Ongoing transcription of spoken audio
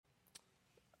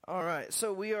All right,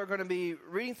 so we are going to be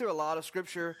reading through a lot of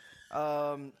scripture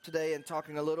today and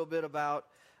talking a little bit about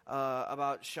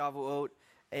Shavuot.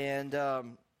 And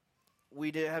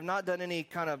have not done any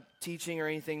kind of teaching or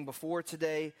anything before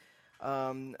today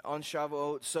on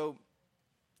Shavuot. So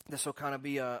this will kind of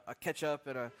be a catch-up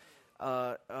and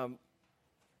a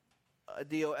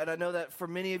deal. And I know that for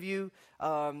many of you,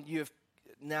 you have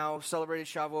now celebrated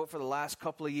Shavuot for the last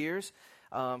couple of years.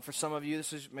 For some of you,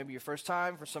 this is maybe your first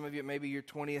time. For some of you, it may be your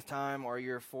 20th time or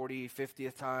your 40th,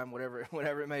 50th time,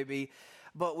 whatever it may be.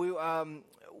 But we want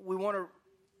to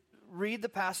read the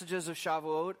passages of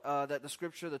Shavuot that the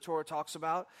Scripture, the Torah, talks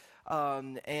about.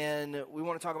 And we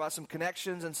want to talk about some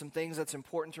connections and some things that's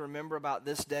important to remember about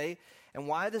this day and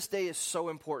why this day is so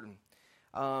important.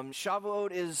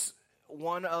 Shavuot is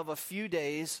one of a few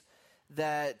days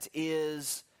that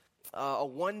is a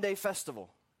one-day festival,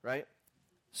 right?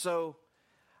 So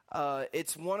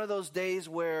it's one of those days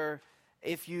where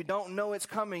if you don't know it's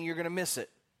coming, you're going to miss it.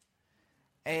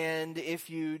 And if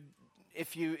you're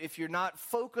not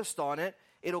focused on it,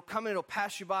 it'll come and it'll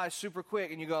pass you by super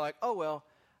quick, and you go like, oh, well,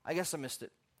 I guess I missed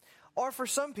it. Or for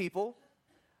some people,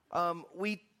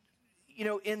 in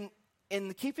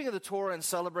the keeping of the Torah and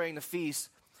celebrating the feast,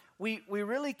 we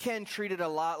really can treat it a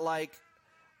lot like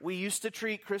we used to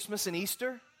treat Christmas and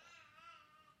Easter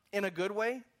in a good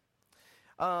way.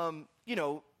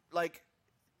 Like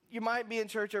you might be in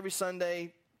church every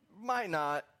Sunday, might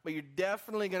not, but you're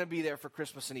definitely going to be there for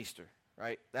Christmas and Easter,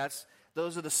 right?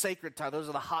 Those are the sacred times. Those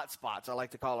are the hot spots, I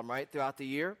like to call them, right, throughout the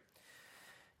year.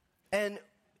 And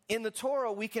in the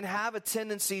Torah, we can have a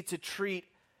tendency to treat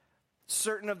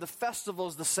certain of the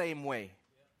festivals the same way,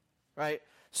 right?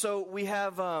 So we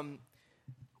have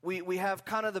we have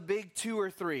kind of the big 2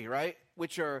 or 3, right,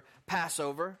 which are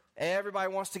Passover. Everybody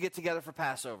wants to get together for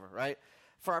Passover, right?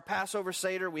 For our Passover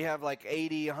Seder, we have like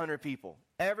 80, 100 people.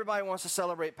 Everybody wants to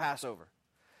celebrate Passover.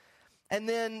 And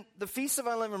then the Feast of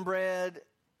Unleavened Bread,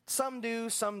 some do,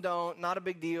 some don't, not a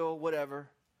big deal, whatever.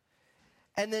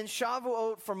 And then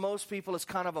Shavuot for most people is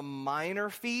kind of a minor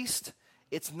feast.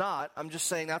 It's not. I'm just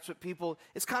saying that's what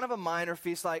it's kind of a minor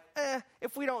feast, like,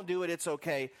 if we don't do it, it's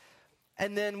okay.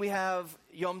 And then we have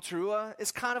Yom Teruah.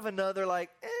 It's kind of another like,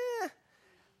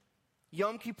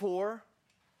 Yom Kippur,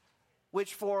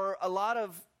 which for a lot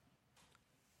of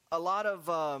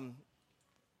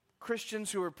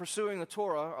Christians who are pursuing the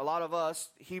Torah, a lot of us,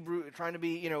 Hebrew, trying to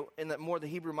be, in the more the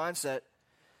Hebrew mindset,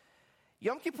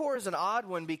 Yom Kippur is an odd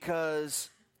one because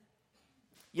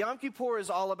Yom Kippur is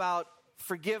all about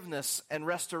forgiveness and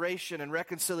restoration and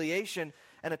reconciliation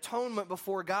and atonement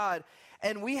before God.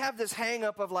 And we have this hang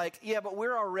up of like, yeah, but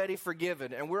we're already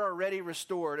forgiven and we're already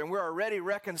restored and we're already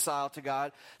reconciled to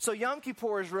God. So Yom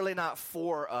Kippur is really not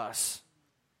for us.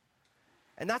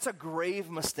 And that's a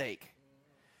grave mistake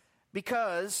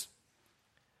because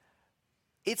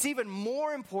it's even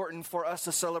more important for us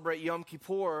to celebrate Yom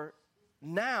Kippur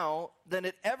now than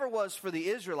it ever was for the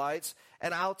Israelites.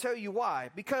 And I'll tell you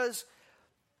why. Because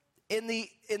in the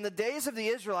days of the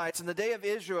Israelites, in the day of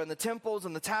Israel, in the temples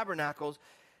and the tabernacles,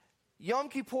 Yom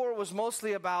Kippur was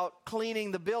mostly about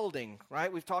cleaning the building,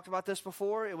 right? We've talked about this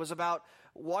before. It was about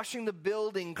washing the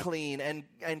building clean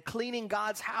and cleaning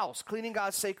God's house, cleaning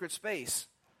God's sacred space.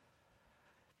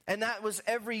 And that was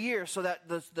every year so that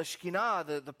the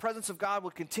Shekinah, the presence of God,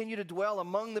 would continue to dwell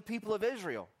among the people of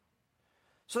Israel.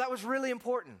 So that was really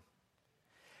important.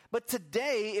 But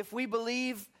today, if we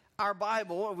believe our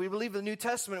Bible, or we believe the New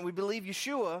Testament, we believe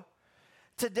Yeshua,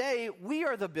 today we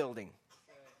are the building.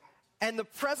 And the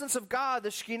presence of God, the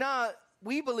Shekinah,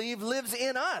 we believe, lives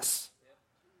in us.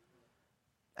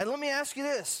 And let me ask you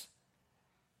this.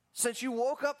 Since you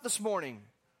woke up this morning,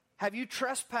 have you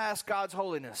trespassed God's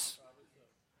holiness?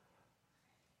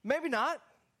 Maybe not,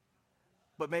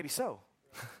 but maybe so.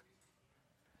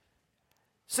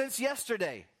 Since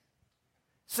yesterday,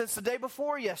 since the day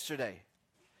before yesterday,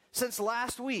 since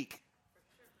last week,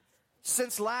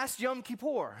 since last Yom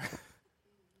Kippur.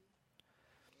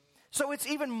 So it's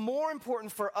even more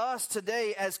important for us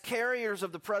today as carriers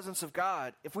of the presence of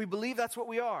God, if we believe that's what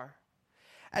we are,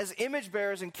 as image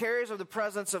bearers and carriers of the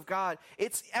presence of God,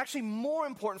 it's actually more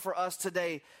important for us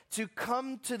today to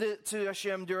come to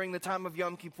Hashem during the time of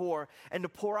Yom Kippur and to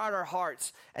pour out our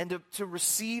hearts and to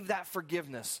receive that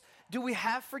forgiveness. Do we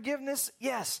have forgiveness?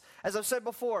 Yes. As I've said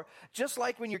before, just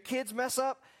like when your kids mess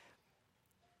up,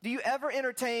 do you ever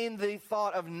entertain the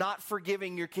thought of not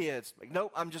forgiving your kids? Like,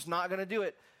 nope, I'm just not going to do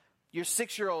it. Your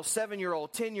 6-year-old,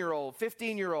 7-year-old, 10-year-old,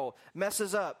 15-year-old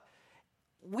messes up.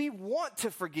 We want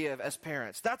to forgive as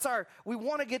parents. We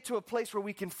want to get to a place where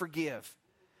we can forgive.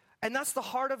 And that's the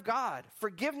heart of God.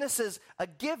 Forgiveness is a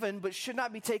given, but should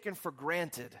not be taken for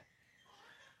granted.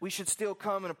 we should still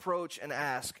come and approach and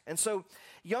ask. And so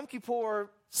Yom Kippur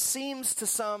seems to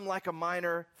some like a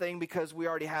minor thing because we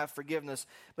already have forgiveness,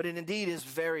 but it indeed is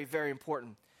very, very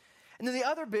important. And then the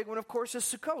other big one, of course, is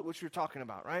Sukkot, which we were talking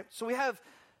about, right? So we have,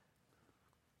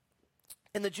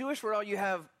 in the Jewish world, you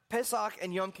have Pesach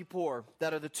and Yom Kippur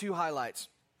that are the two highlights.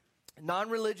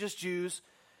 Non-religious Jews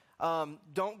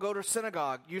don't go to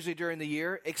synagogue usually during the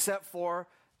year, except for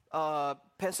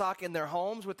Pesach in their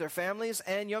homes with their families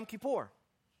and Yom Kippur.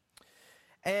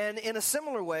 And in a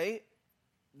similar way,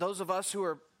 those of us who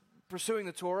are pursuing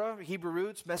the Torah, Hebrew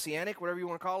roots, Messianic, whatever you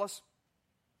want to call us,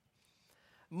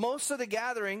 most of the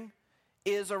gathering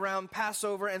is around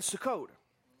Passover and Sukkot.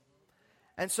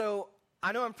 And so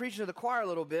I know I'm preaching to the choir a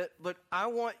little bit, but I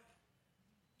want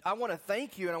to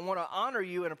thank you and I want to honor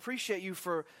you and appreciate you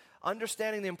for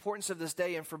understanding the importance of this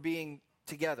day and for being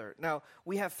together. Now,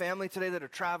 we have family today that are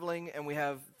traveling, and we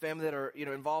have family that are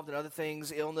involved in other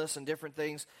things, illness and different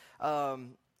things.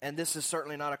 And this is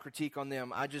certainly not a critique on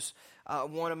them. I just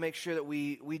want to make sure that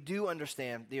we do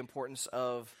understand the importance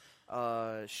of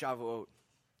Shavuot.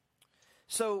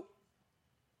 So,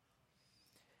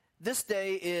 this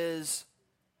day is,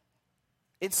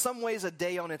 in some ways, a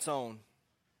day on its own.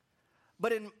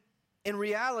 But in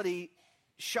reality,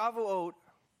 Shavuot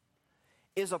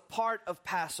is a part of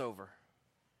Passover.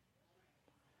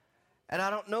 And I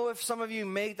don't know if some of you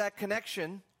made that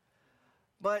connection,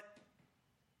 but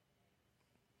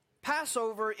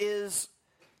Passover is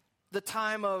the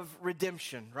time of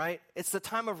redemption, right? It's the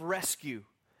time of rescue.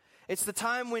 It's the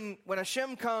time when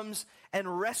Hashem comes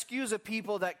and rescues a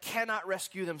people that cannot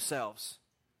rescue themselves.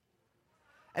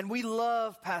 And we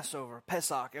love Passover,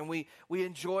 Pesach, and we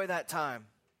enjoy that time.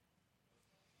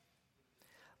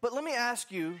 But let me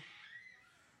ask you,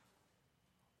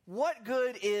 what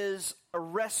good is a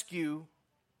rescue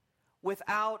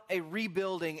without a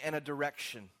rebuilding and a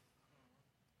direction?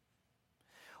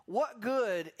 What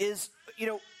good is,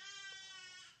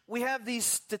 we have these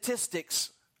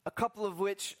statistics, a couple of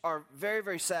which are very,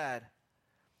 very sad.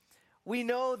 We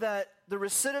know that the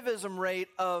recidivism rate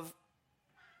of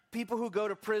people who go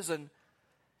to prison,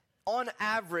 on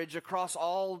average, across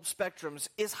all spectrums,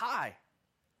 is high.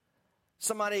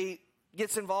 Somebody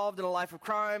gets involved in a life of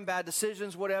crime, bad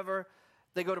decisions, whatever,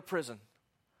 they go to prison.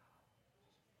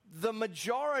 The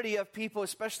majority of people,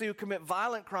 especially who commit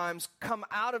violent crimes, come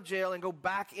out of jail and go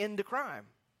back into crime.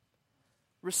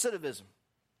 Recidivism.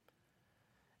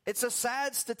 It's a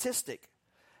sad statistic.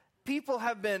 People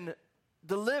have been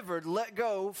delivered, let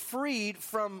go, freed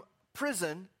from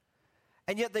prison,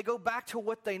 and yet they go back to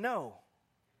what they know.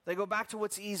 They go back to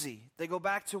what's easy. They go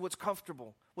back to what's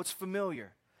comfortable, what's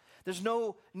familiar. There's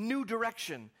no new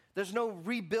direction. There's no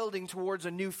rebuilding towards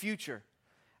a new future.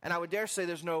 And I would dare say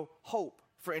there's no hope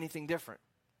for anything different.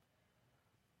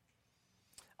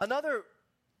 Another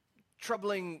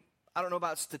troubling, I don't know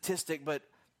about statistic, but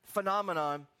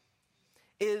phenomenon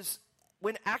is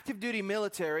when active duty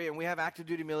military, and we have active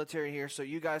duty military here, so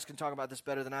you guys can talk about this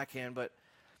better than I can, but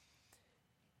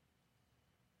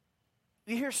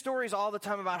you hear stories all the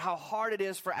time about how hard it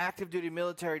is for active duty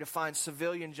military to find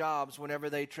civilian jobs whenever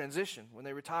they transition, when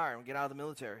they retire and get out of the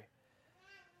military.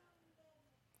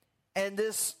 And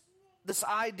this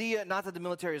idea, not that the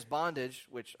military is bondage,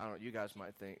 which I don't know, you guys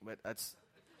might think, but that's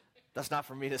not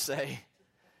for me to say.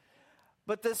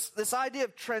 But this idea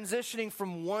of transitioning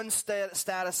from one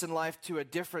status in life to a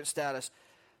different status,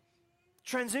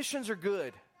 transitions are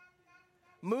good.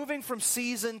 Moving from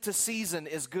season to season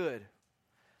is good.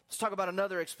 Let's talk about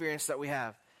another experience that we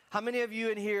have. How many of you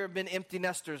in here have been empty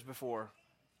nesters before,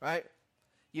 right?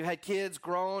 You've had kids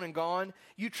grown and gone.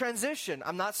 You transition.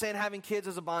 I'm not saying having kids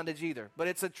is a bondage either, but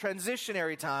it's a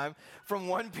transitionary time from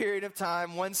one period of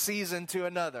time, one season to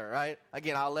another, right?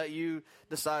 Again, I'll let you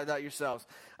decide that yourselves.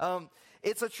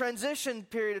 It's a transition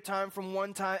period of time from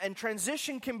one time, and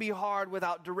transition can be hard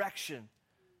without direction,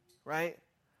 right?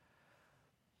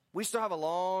 We still have a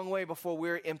long way before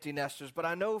we're empty nesters, but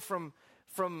I know from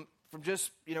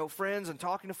just, friends and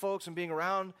talking to folks and being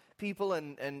around people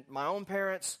and my own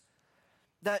parents,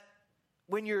 that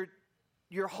when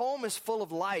your home is full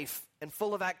of life and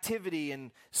full of activity and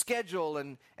schedule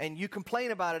and you complain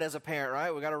about it as a parent,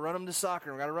 right? We got to run them to soccer,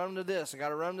 and we got to run them to this, and got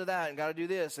to run them to that, and got to do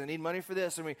this, and need money for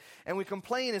this, and we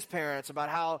complain as parents about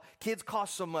how kids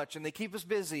cost so much and they keep us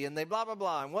busy and they blah blah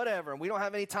blah and whatever, and we don't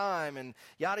have any time and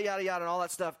yada yada yada and all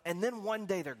that stuff, and then one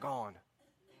day they're gone.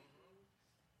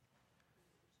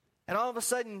 And all of a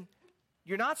sudden,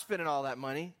 you're not spending all that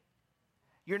money.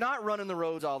 You're not running the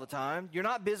roads all the time. You're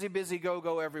not busy,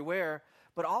 go everywhere.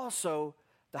 But also,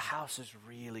 the house is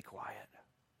really quiet.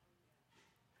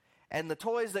 And the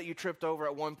toys that you tripped over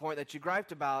at one point that you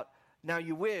griped about, now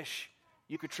you wish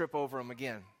you could trip over them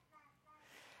again.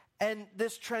 And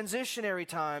this transitionary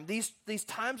time, these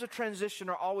times of transition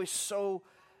are always so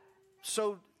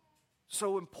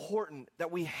important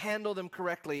that we handle them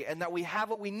correctly and that we have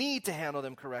what we need to handle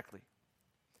them correctly.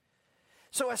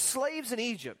 So as slaves in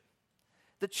Egypt,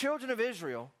 the children of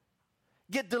Israel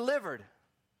get delivered.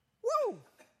 Woo!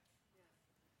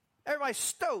 Everybody's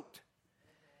stoked.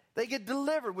 They get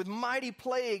delivered with mighty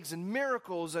plagues and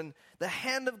miracles, and the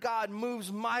hand of God moves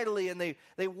mightily, and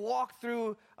they walk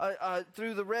through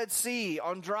the Red Sea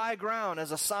on dry ground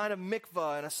as a sign of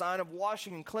mikvah and a sign of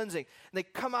washing and cleansing. And they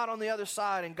come out on the other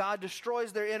side, and God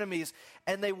destroys their enemies,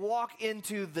 and they walk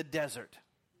into the desert.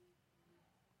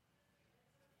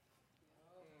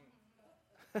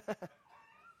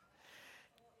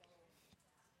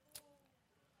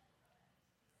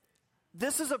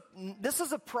 This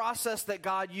is a process that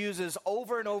God uses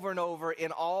over and over and over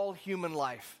in all human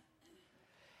life.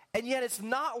 And yet it's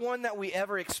not one that we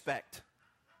ever expect.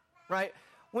 Right?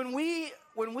 When we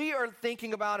are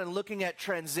thinking about and looking at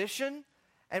transition,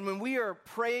 and when we are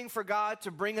praying for God to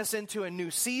bring us into a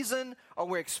new season, or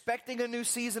we're expecting a new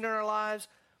season in our lives,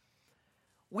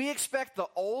 we expect the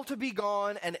old to be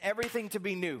gone and everything to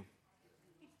be new.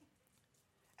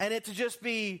 And it to just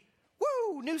be,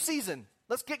 woo, new season.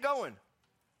 Let's get going.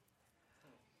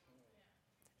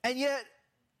 And yet,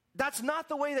 that's not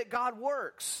the way that God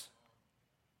works.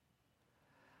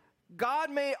 God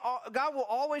will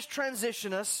always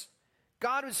transition us.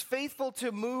 God is faithful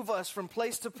to move us from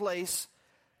place to place,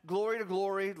 glory to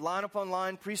glory, line upon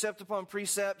line, precept upon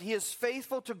precept. He is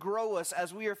faithful to grow us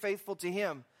as we are faithful to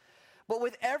Him. But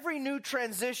with every new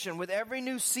transition, with every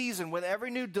new season, with every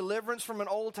new deliverance from an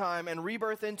old time and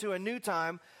rebirth into a new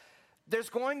time, there's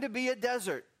going to be a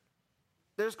desert.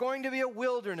 There's going to be a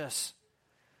wilderness.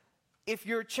 If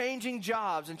you're changing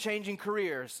jobs and changing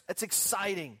careers, it's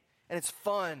exciting and it's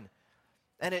fun.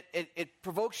 And it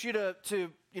provokes you to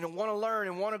want to learn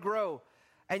and want to grow.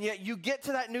 And yet you get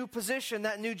to that new position,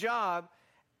 that new job,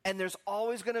 and there's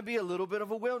always going to be a little bit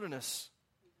of a wilderness.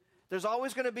 There's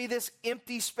always going to be this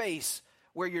empty space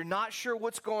where you're not sure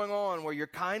what's going on, where you're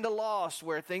kind of lost,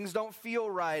 where things don't feel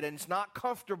right and it's not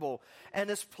comfortable. And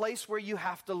this place where you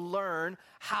have to learn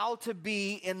how to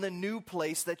be in the new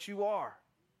place that you are.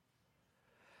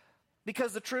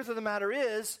 Because the truth of the matter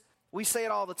is, we say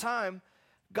it all the time,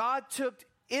 God took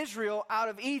Israel out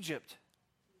of Egypt.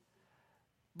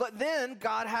 But then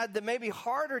God had the maybe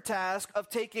harder task of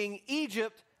taking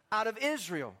Egypt out of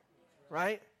Israel,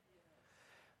 right?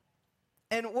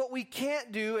 And what we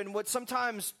can't do, and what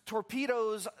sometimes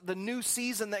torpedoes the new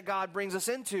season that God brings us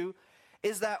into,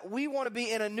 is that we want to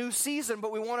be in a new season,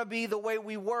 but we want to be the way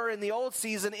we were in the old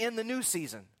season in the new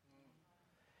season.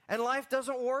 And life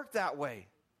doesn't work that way.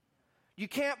 You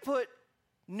can't put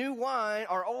new wine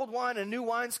or old wine in new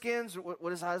wineskins.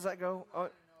 How does that go?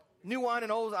 New wine in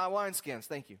old wineskins.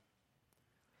 Thank you.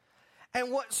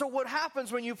 And what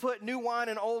happens when you put new wine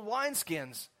in old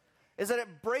wineskins is that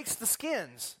it breaks the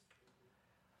skins.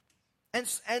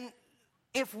 And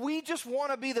if we just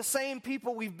want to be the same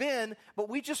people we've been, but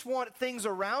we just want things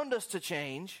around us to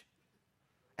change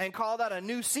and call that a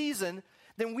new season,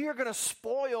 then we are going to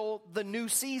spoil the new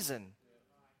season.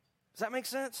 Does that make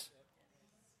sense?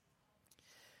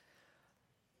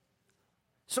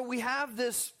 So we have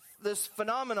this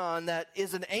phenomenon that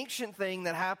is an ancient thing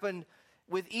that happened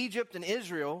with Egypt and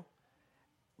Israel,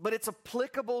 but it's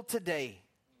applicable today.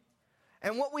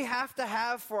 And what we have to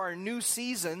have for our new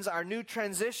seasons, our new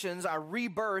transitions, our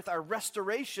rebirth, our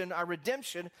restoration, our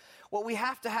redemption, what we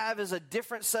have to have is a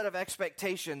different set of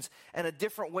expectations and a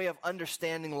different way of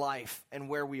understanding life and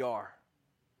where we are.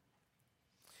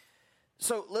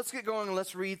 So let's get going and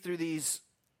let's read through these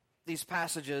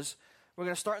passages. We're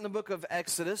going to start in the book of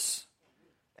Exodus,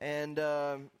 and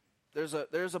there's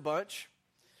a bunch.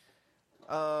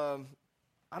 I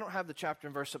don't have the chapter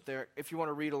and verse up there. If you want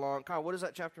to read along, Kyle, what is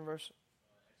that chapter and verse?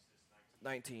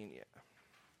 19, yeah.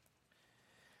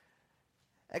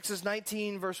 Exodus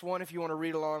 19, verse 1, if you want to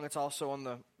read along, it's also on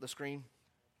the screen.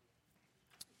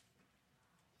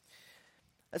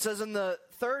 It says, in the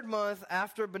 3rd month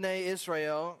after Bnei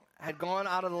Israel had gone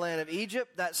out of the land of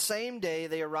Egypt, that same day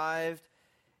they arrived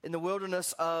in the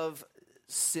wilderness of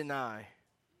Sinai.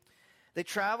 They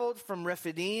traveled from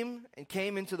Rephidim and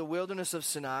came into the wilderness of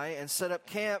Sinai and set up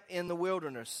camp in the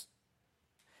wilderness.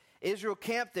 Israel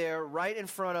camped there right in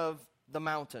front of the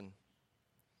mountain.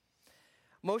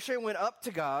 Moshe went up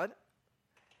to God,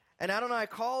 and Adonai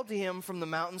called to him from the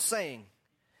mountain, saying,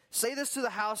 say this to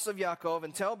the house of Yaakov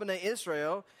and tell Bnei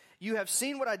Israel, you have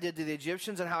seen what I did to the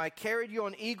Egyptians and how I carried you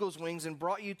on eagle's wings and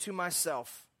brought you to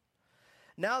myself.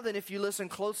 Now then, if you listen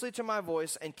closely to my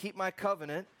voice and keep my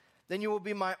covenant, then you will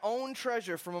be my own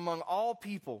treasure from among all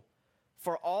people,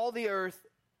 for all the earth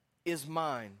is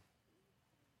mine.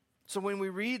 So when we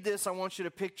read this, I want you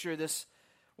to picture this.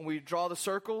 When we draw the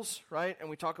circles, right, and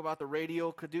we talk about the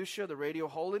radial Kedusha, the radial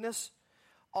holiness,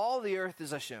 all the earth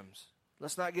is Hashem's.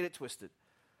 Let's not get it twisted.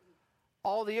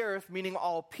 All the earth, meaning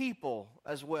all people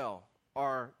as well,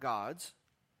 are God's.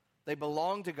 They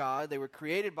belong to God. They were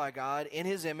created by God in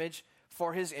His image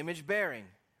for His image bearing,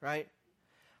 right?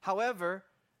 However,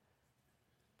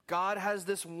 God has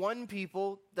this one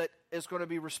people that is going to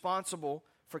be responsible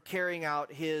for carrying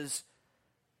out His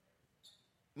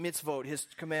mitzvot, His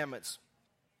commandments.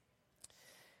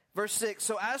 Verse 6,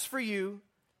 so as for you,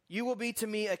 you will be to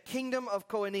me a kingdom of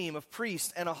Kohanim, of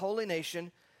priests, and a holy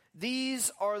nation. These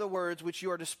are the words which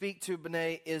you are to speak to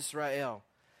Bnei Israel.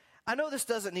 I know this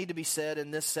doesn't need to be said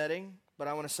in this setting, but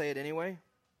I want to say it anyway.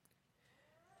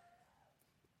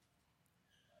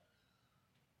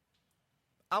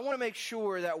 I want to make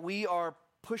sure that we are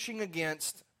pushing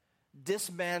against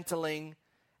dismantling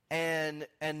and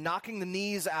knocking the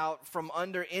knees out from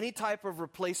under any type of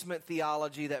replacement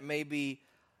theology that may be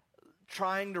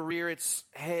trying to rear its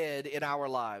head in our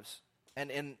lives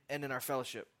and in our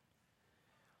fellowship.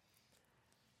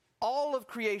 All of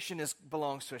creation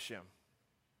belongs to Hashem.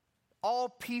 All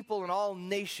people and all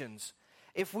nations.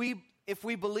 If we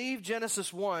believe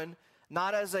Genesis 1,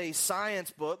 not as a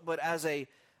science book, but as a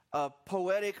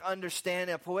poetic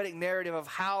understanding, a poetic narrative of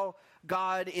how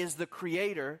God is the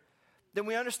creator, then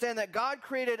we understand that God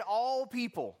created all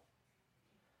people.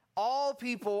 All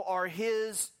people are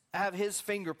have His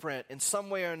fingerprint in some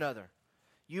way or another.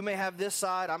 You may have this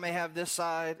side, I may have this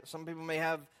side, some people may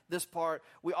have this part.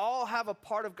 We all have a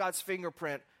part of God's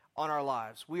fingerprint on our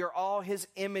lives. We are all His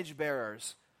image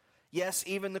bearers. Yes,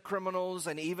 even the criminals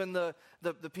and even the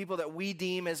people that we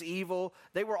deem as evil,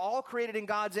 they were all created in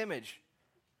God's image.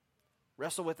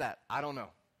 Wrestle with that. I don't know.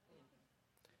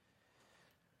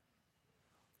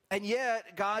 And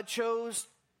yet, God chose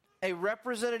a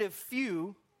representative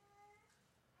few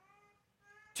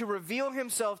to reveal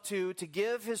Himself to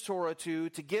give His Torah to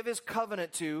give His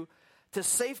covenant to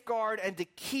safeguard and to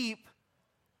keep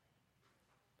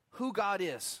who God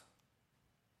is.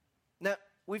 Now,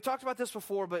 we've talked about this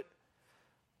before, but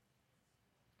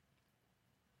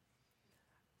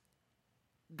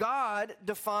God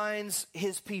defines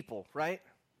His people, right?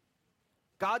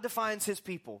 God defines His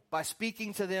people by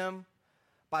speaking to them,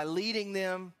 by leading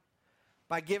them,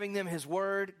 by giving them His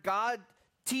word. God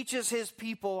teaches His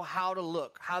people how to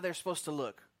look, how they're supposed to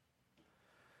look.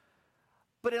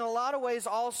 But in a lot of ways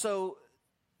also,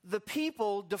 the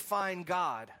people define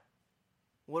God.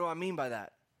 What do I mean by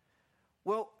that?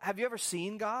 Well, have you ever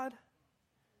seen God?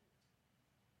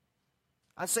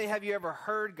 I'd say, have you ever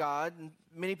heard God? And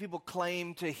many people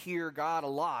claim to hear God a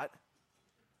lot.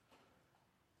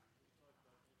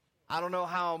 I don't know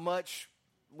how much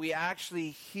we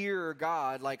actually hear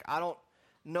God. Like, I don't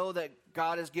know that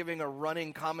God is giving a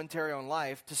running commentary on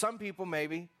life. To some people,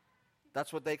 maybe.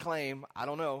 That's what they claim. I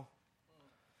don't know.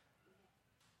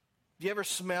 Have you ever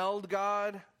smelled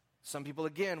God? Some people,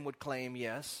 again, would claim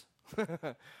yes.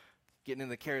 Getting in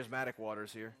the charismatic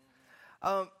waters here.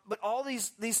 But all these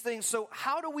things, so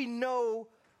how do we know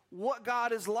what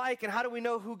God is like and how do we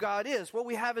know who God is? Well,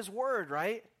 we have His Word,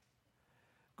 right?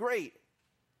 Great.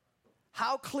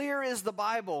 How clear is the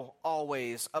Bible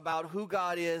always about who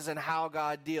God is and how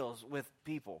God deals with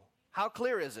people? How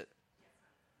clear is it?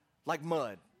 Like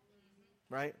mud,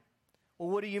 right? Well,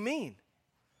 what do you mean?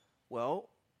 Well,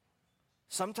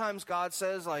 sometimes God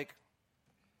says, like,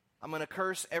 I'm going to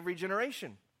curse every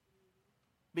generation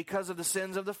because of the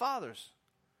sins of the fathers.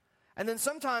 And then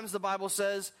sometimes the Bible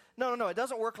says, no, it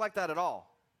doesn't work like that at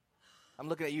all. I'm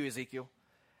looking at you, Ezekiel.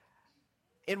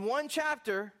 In one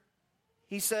chapter,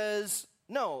 He says,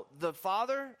 no, the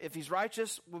father, if he's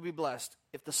righteous, will be blessed.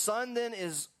 If the son then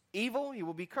is evil, he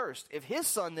will be cursed. If his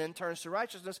son then turns to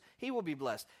righteousness, he will be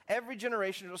blessed. Every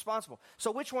generation is responsible.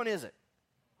 So which one is it?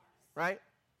 Right?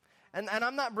 And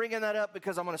I'm not bringing that up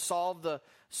because I'm going to solve the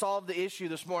issue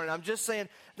this morning. I'm just saying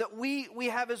that we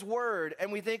have His Word,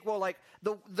 and we think, well, like,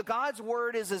 the God's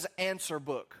Word is His answer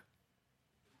book.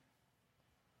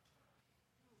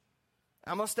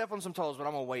 I'm going to step on some toes, but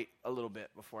I'm going to wait a little bit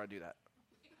before I do that.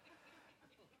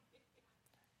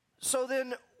 So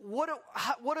then, what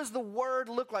does the Word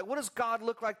look like? What does God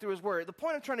look like through His Word? The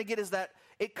point I'm trying to get is that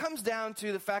it comes down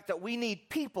to the fact that we need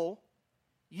people,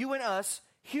 you and us,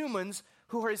 humans,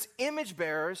 who are His image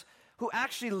bearers, who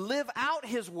actually live out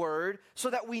His Word so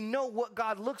that we know what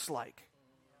God looks like.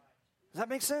 Does that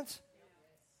make sense?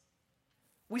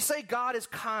 We say God is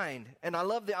kind, and I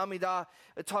love the Amidah.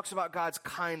 It talks about God's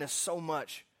kindness so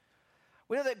much.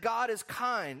 We know that God is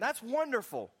kind. That's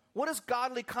wonderful. What does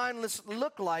godly kindness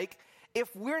look like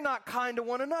if we're not kind to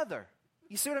one another?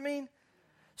 You see what I mean?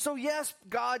 So yes,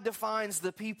 God defines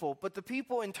the people, but the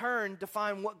people in turn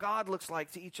define what God looks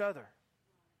like to each other.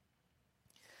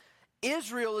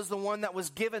 Israel is the one that was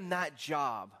given that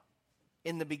job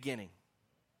in the beginning,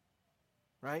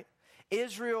 right?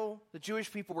 Israel, the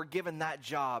Jewish people, were given that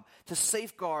job to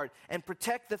safeguard and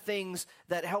protect the things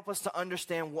that help us to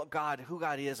understand who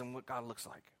God is and what God looks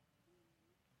like.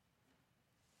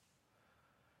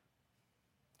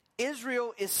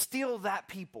 Israel is still that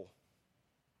people.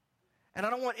 And I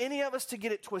don't want any of us to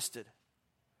get it twisted.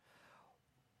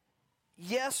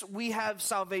 Yes, we have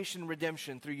salvation and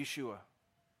redemption through Yeshua.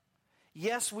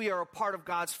 Yes, we are a part of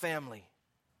God's family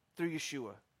through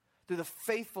Yeshua, through the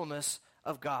faithfulness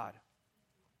of God,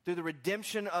 through the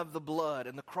redemption of the blood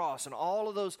and the cross and all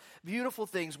of those beautiful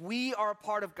things. We are a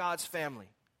part of God's family.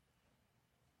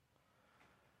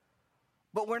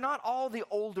 But we're not all the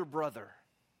older brother.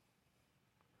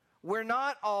 We're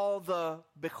not all the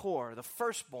Bechor, the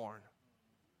firstborn.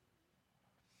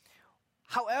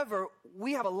 However,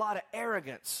 we have a lot of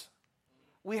arrogance.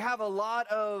 We have a lot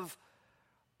of,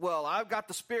 well, I've got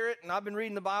the Spirit and I've been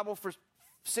reading the Bible for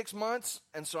 6 months,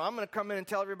 and so I'm going to come in and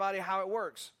tell everybody how it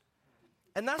works.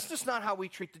 And that's just not how we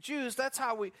treat the Jews. That's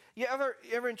how you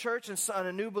ever in church and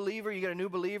a new believer, you get a new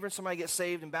believer and somebody gets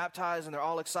saved and baptized and they're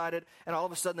all excited and all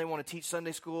of a sudden they want to teach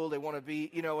Sunday school, they want to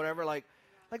be, whatever, like,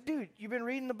 dude, you've been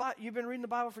reading the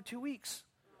Bible for 2 weeks.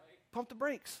 Pump the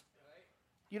brakes.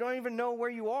 You don't even know where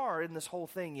you are in this whole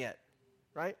thing yet,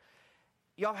 right?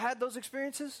 Y'all had those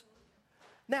experiences?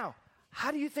 Now,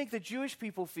 how do you think the Jewish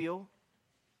people feel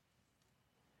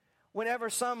whenever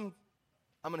some,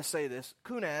 I'm going to say this,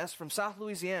 Kunas from South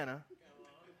Louisiana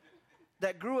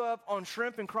that grew up on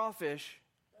shrimp and crawfish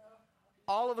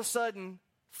all of a sudden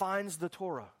finds the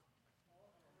Torah?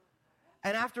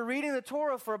 And after reading the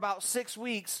Torah for about 6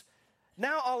 weeks,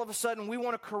 now all of a sudden we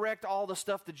want to correct all the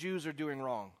stuff the Jews are doing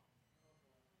wrong.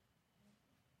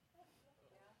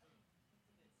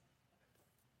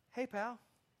 Hey, pal,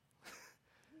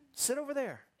 sit over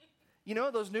there. You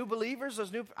know, those new believers,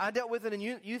 I dealt with it in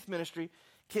youth ministry.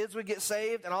 Kids would get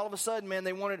saved, and all of a sudden, man,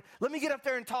 they wanted, let me get up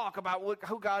there and talk about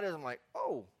who God is. I'm like,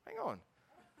 oh, hang on.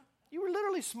 You were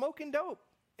literally smoking dope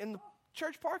in the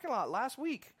church parking lot last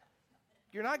week.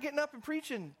 You're not getting up and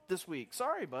preaching this week.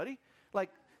 Sorry, buddy.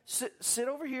 Like, sit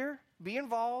over here, be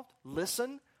involved,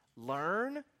 listen,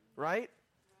 learn, right?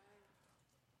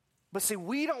 But see,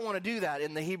 we don't want to do that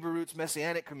in the Hebrew Roots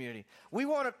Messianic community. We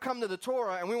want to come to the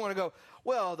Torah and we want to go,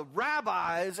 well, the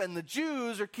rabbis and the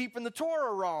Jews are keeping the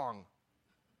Torah wrong.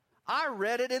 I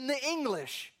read it in the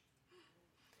English.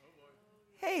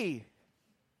 Hey,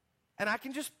 and I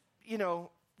can just,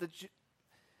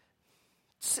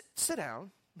 sit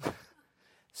down.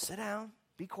 Sit down,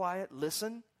 be quiet,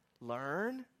 listen,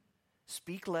 learn,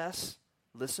 speak less,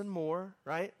 listen more,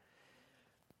 right?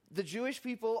 The Jewish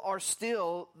people are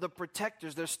still the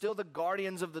protectors. They're still the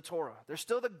guardians of the Torah. They're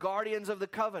still the guardians of the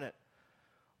covenant.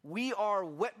 We are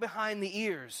wet behind the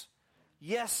ears.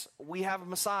 Yes, we have a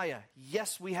Messiah.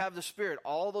 Yes, we have the Spirit.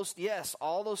 All those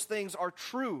things are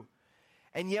true.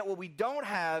 And yet what we don't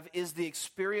have is the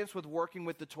experience with working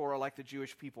with the Torah like the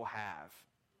Jewish people have,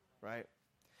 right?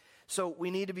 So we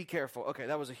need to be careful. Okay,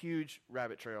 that was a huge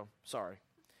rabbit trail. Sorry.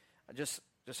 I just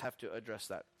have to address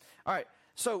that. All right.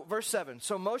 So, verse 7.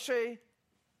 So Moshe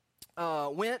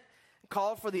went,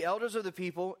 called for the elders of the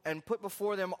people, and put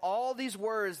before them all these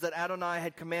words that Adonai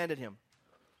had commanded him.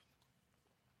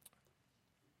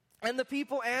 And the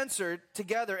people answered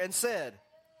together and said,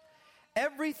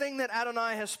 everything that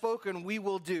Adonai has spoken, we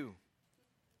will do.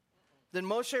 Then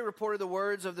Moshe reported the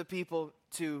words of the people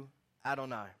to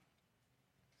Adonai.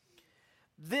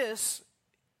 This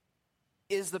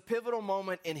is the pivotal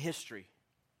moment in history.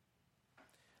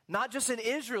 Not just in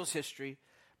Israel's history,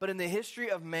 but in the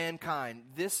history of mankind.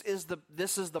 This is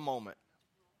the moment.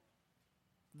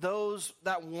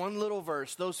 That one little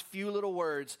verse, those few little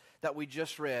words that we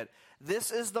just read. This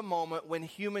is the moment when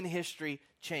human history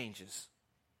changes.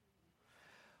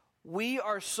 We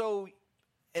are so,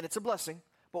 and it's a blessing,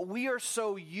 but we are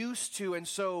so used to and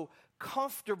so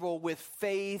comfortable with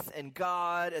faith and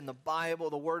God and the Bible,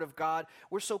 the Word of God.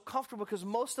 We're so comfortable because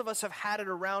most of us have had it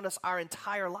around us our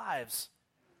entire lives.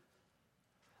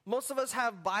 Most of us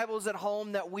have Bibles at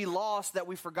home that we lost, that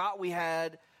we forgot we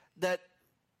had, that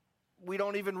we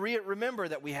don't even remember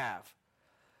that we have.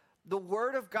 The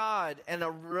Word of God and a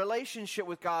relationship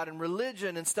with God and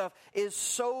religion and stuff is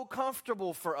so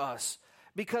comfortable for us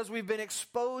because we've been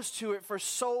exposed to it for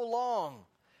so long.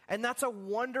 And that's a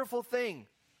wonderful thing.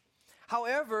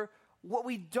 However, what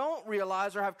we don't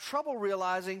realize or have trouble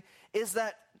realizing is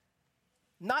that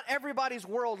not everybody's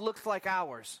world looks like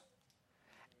ours.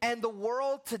 And the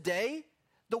world today,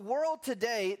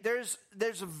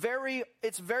 it's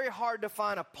very hard to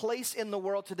find a place in the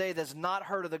world today that's not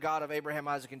heard of the God of Abraham,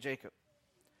 Isaac, and Jacob.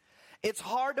 It's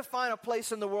hard to find a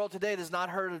place in the world today that's not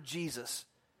heard of Jesus.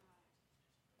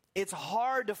 It's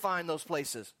hard to find those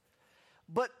places.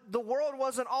 But the world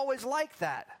wasn't always like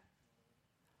that.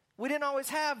 We didn't always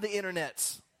have the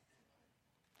internets,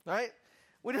 right?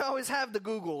 We didn't always have the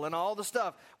Google and all the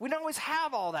stuff. We didn't always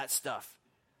have all that stuff.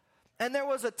 And there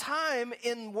was a time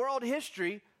in world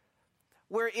history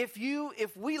where if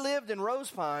we lived in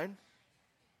Rose Pine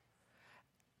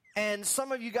and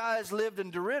some of you guys lived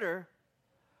in DeRidder,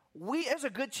 there's a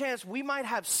good chance we might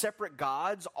have separate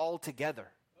gods altogether.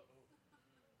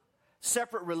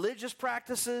 Separate religious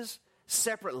practices,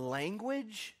 separate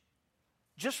language,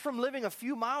 just from living a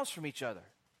few miles from each other.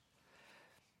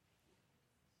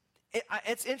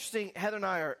 It's interesting, Heather and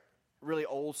I are really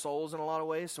old souls in a lot of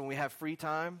ways, so when we have free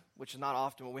time, which is not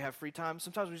often when we have free time,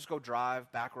 sometimes we just go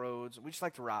drive back roads. We just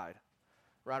like to ride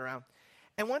around.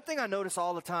 And one thing I notice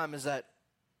all the time is that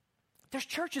there's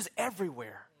churches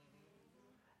everywhere.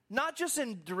 Not just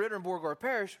in DeRidder and Borgore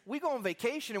Parish. We go on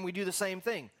vacation and we do the same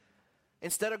thing.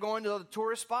 Instead of going to the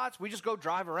tourist spots, we just go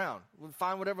drive around. We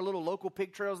find whatever little local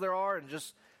pig trails there are and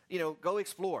just, go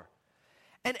explore.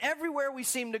 And everywhere we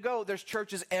seem to go, there's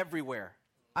churches everywhere.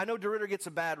 I know DeRidder gets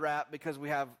a bad rap because we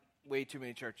have way too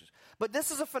many churches. But this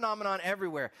is a phenomenon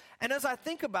everywhere. And as I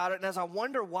think about it and as I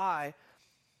wonder why,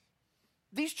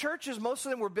 these churches, most of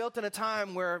them were built in a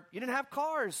time where you didn't have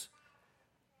cars.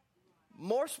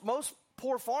 Most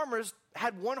poor farmers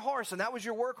had one horse, and that was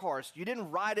your workhorse. You didn't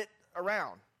ride it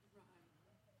around.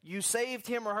 You saved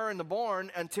him or her in the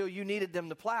barn until you needed them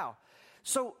to plow.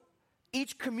 So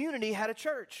each community had a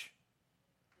church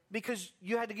because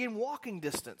you had to get in walking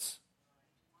distance.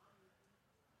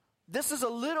 This is a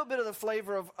little bit of the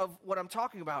flavor of what I'm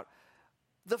talking about.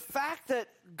 The fact that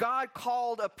God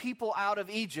called a people out of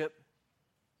Egypt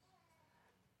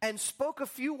and spoke a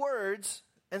few words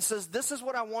and says, this is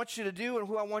what I want you to do and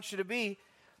who I want you to be.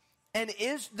 And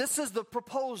this is the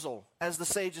proposal, as the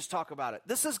sages talk about it.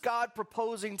 This is God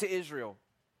proposing to Israel.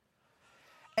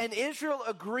 And Israel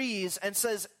agrees and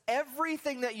says,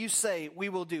 everything that you say, we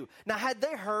will do. Now, had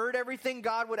they heard everything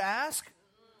God would ask?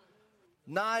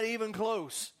 Not even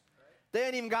close. They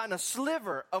hadn't even gotten a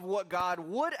sliver of what God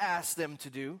would ask them to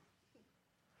do.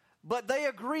 But they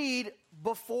agreed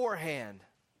beforehand.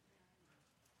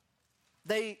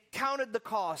 They counted the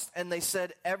cost and they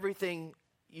said, everything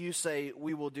you say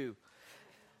we will do.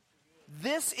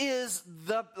 This is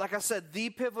like I said, the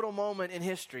pivotal moment in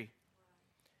history.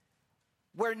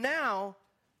 Where now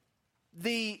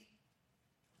the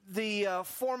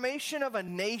formation of a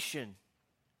nation,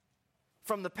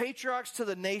 from the patriarchs to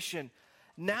the nation,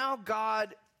 now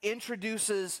God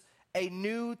introduces a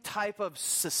new type of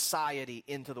society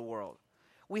into the world.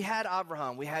 We had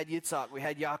Abraham, we had Yitzhak, we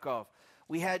had Yaakov,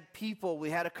 we had people, we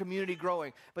had a community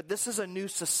growing. But this is a new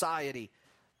society,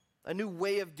 a new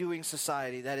way of doing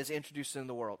society that is introduced in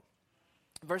the world.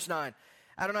 Verse 9,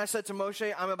 Adonai said to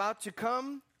Moshe, I'm about to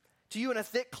come to you in a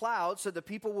thick cloud so the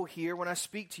people will hear when I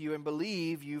speak to you and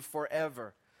believe you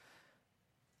forever.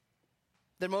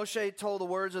 Then Moshe told the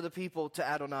words of the people to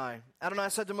Adonai. Adonai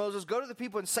said to Moses, go to the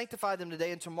people and sanctify them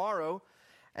today and tomorrow,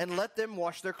 and let them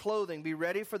wash their clothing. Be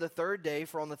ready for the third day,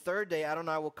 for on the third day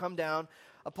Adonai will come down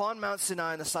upon Mount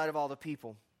Sinai in the sight of all the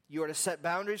people. You are to set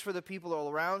boundaries for the people all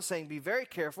around, saying, be very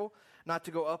careful not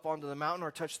to go up onto the mountain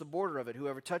or touch the border of it.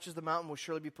 Whoever touches the mountain will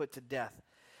surely be put to death.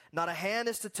 Not a hand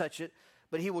is to touch it,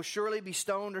 but he will surely be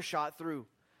stoned or shot through.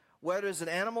 Whether it is an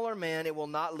animal or man, it will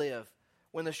not live.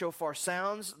 When the shofar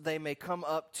sounds, they may come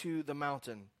up to the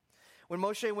mountain. When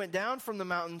Moshe went down from the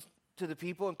mountain to the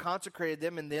people and consecrated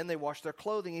them, and then they washed their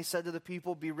clothing, he said to the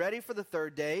people, be ready for the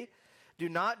third day. Do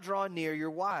not draw near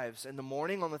your wives. In the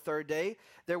morning on the third day,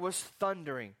 there was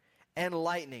thundering and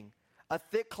lightning, a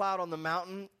thick cloud on the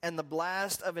mountain, and the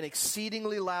blast of an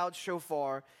exceedingly loud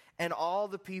shofar, and all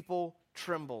the people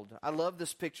trembled. I love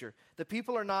this picture. The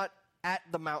people are not at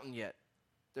the mountain yet.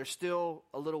 They're still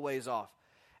a little ways off.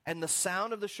 And the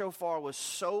sound of the shofar was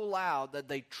so loud that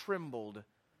they trembled.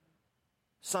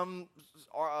 Some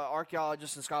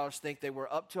archaeologists and scholars think they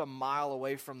were up to a mile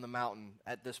away from the mountain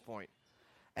at this point.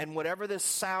 And whatever this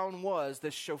sound was,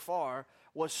 this shofar,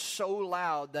 was so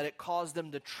loud that it caused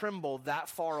them to tremble that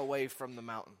far away from the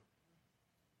mountain.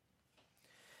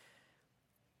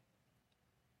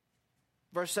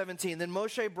 Verse 17, then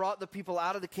Moshe brought the people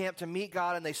out of the camp to meet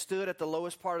God, and they stood at the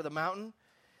lowest part of the mountain.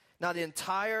 Now the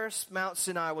entire Mount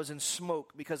Sinai was in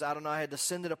smoke because Adonai had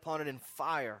descended upon it in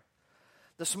fire.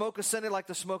 The smoke ascended like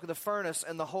the smoke of the furnace,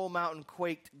 and the whole mountain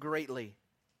quaked greatly.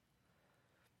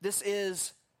 This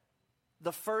is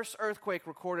the first earthquake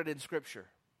recorded in Scripture.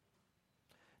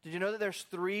 Did you know that there's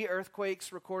 3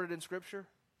 earthquakes recorded in Scripture?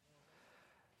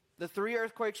 The 3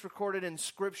 earthquakes recorded in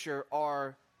Scripture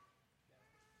are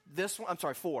this one,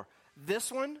 4.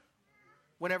 This one,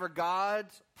 whenever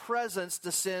God's presence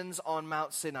descends on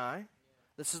Mount Sinai.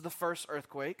 This is the first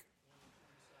earthquake.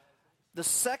 The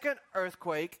second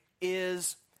earthquake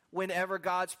is whenever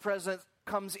God's presence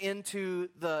comes into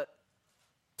the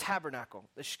tabernacle.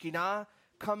 The Shekinah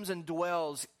comes and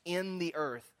dwells in the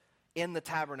earth, in the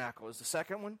tabernacle is the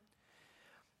second one.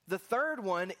 The third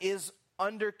one is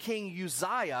under King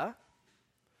Uzziah,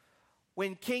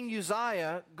 when King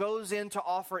Uzziah goes in to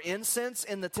offer incense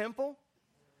in the temple.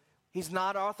 He's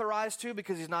not authorized to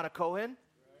because he's not a Kohen.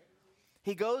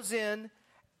 He goes in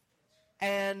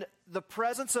and the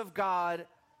presence of God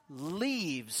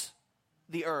leaves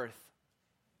the earth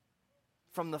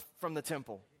from the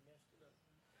temple.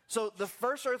 So the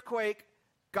first earthquake,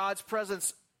 God's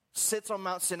presence sits on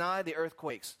Mount Sinai, the earth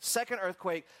quakes. Second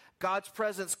earthquake, God's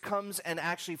presence comes and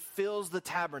actually fills the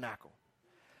tabernacle.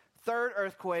 Third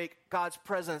earthquake, God's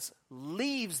presence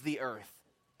leaves the earth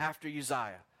after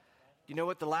Uzziah. Do you know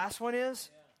what the last one is?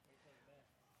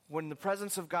 When the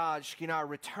presence of God, Shekinah,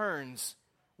 returns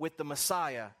with the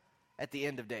Messiah at the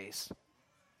end of days.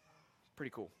 Pretty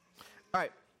cool. All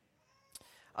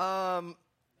right.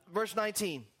 Verse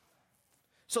 19.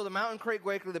 So the mountain quaked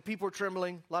greatly, the people were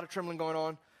trembling, a lot of trembling going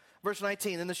on. Verse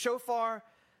 19, and the sound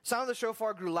of the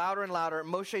shofar grew louder and louder.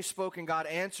 Moshe spoke, and God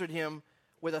answered him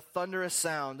with a thunderous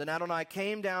sound. And Adonai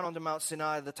came down onto Mount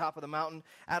Sinai at the top of the mountain.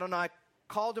 Adonai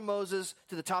called to Moses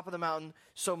to the top of the mountain,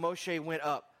 so Moshe went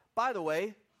up. By the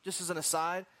way, just as an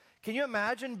aside, can you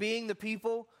imagine being the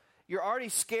people? You're already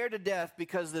scared to death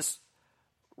because this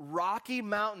rocky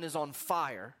mountain is on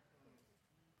fire.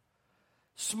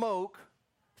 Smoke,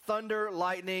 thunder,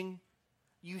 lightning.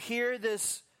 You hear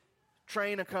this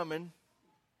train a-coming.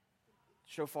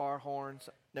 Shofar, horns.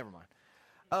 Never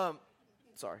mind.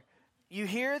 Sorry. You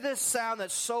hear this sound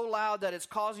that's so loud that it's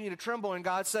causing you to tremble, and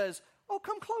God says, oh,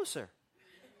 come closer.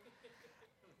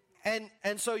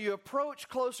 And so you approach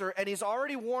closer, and he's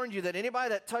already warned you that anybody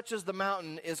that touches the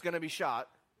mountain is going to be shot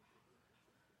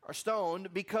or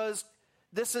stoned, because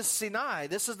this is Sinai.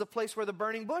 This is the place where the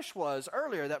burning bush was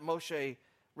earlier that Moshe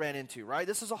ran into, right?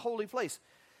 This is a holy place.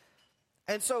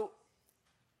 And so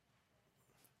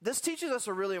this teaches us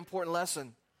a really important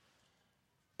lesson,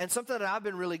 and something that I've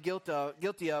been really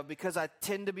guilty of because I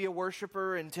tend to be a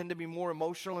worshiper and tend to be more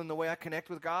emotional in the way I connect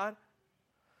with God.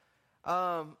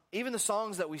 Even the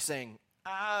songs that we sing,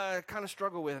 I kind of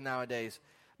struggle with nowadays,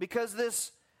 because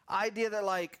this idea that,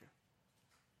 like,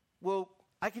 well,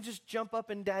 I can just jump up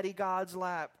in Daddy God's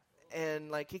lap and,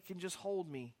 like, he can just hold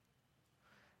me.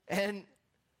 And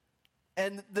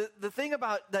the thing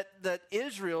about that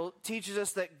Israel teaches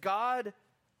us that God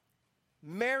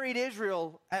married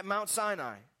Israel at Mount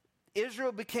Sinai.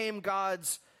 Israel became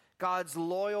God's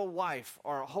loyal wife,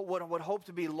 or what would hope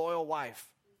to be loyal wife.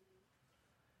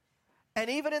 And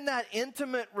even in that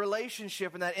intimate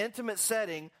relationship, in that intimate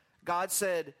setting, God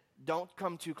said, don't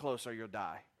come too close or you'll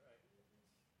die.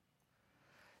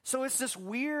 So it's this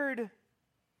weird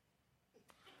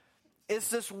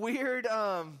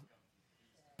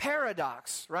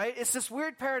paradox, right? It's this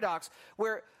weird paradox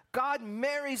where God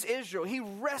marries Israel. He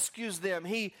rescues them.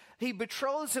 He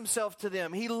betroths himself to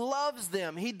them. He loves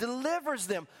them. He delivers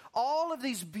them. All of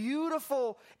these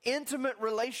beautiful, intimate,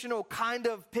 relational kind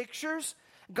of pictures.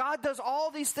 God does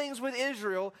all these things with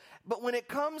Israel, but when it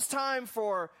comes time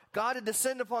for God to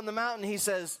descend upon the mountain, he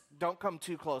says, don't come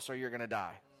too close or you're going to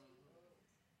die.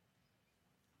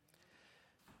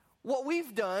 What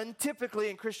we've done typically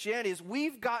in Christianity is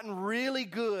we've gotten really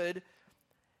good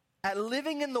at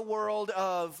living in the world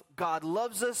of God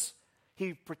loves us,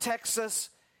 he protects us,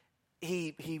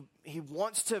 he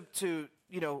wants to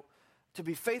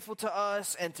be faithful to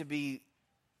us and to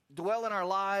dwell in our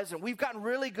lives, and we've gotten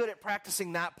really good at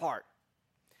practicing that part.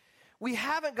 We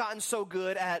haven't gotten so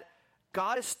good at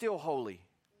God is still holy.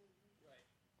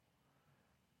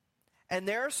 And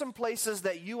there are some places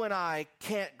that you and I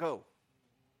can't go.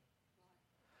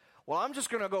 Well, I'm just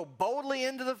going to go boldly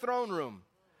into the throne room.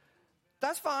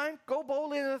 That's fine. Go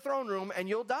boldly into the throne room and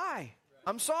you'll die.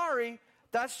 I'm sorry.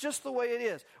 That's just the way it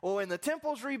is. Well, when the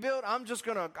temple's rebuilt,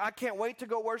 I can't wait to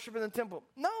go worship in the temple.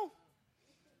 No.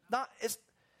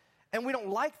 And we don't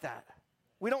like that.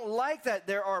 We don't like that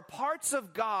there are parts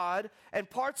of God and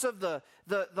parts of the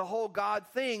whole God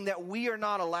thing that we are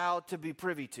not allowed to be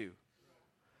privy to.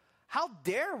 How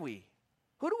dare we?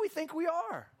 Who do we think we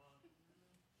are?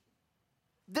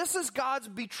 This is God's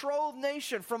betrothed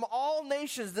nation. From all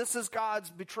nations, this is God's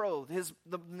betrothed,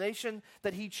 the nation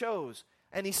that he chose.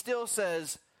 And he still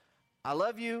says, I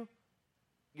love you.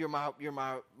 You're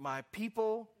my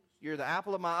people. You're the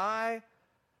apple of my eye.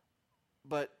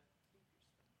 But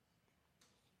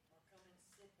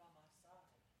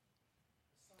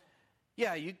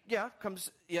yeah,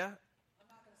 comes. I'm not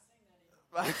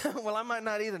going to sing that either. Well, I might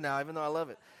not either now, even though I love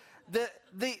it.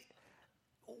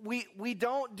 We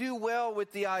don't do well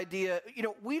with the idea.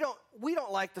 We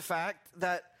don't like the fact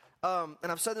that, and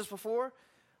I've said this before.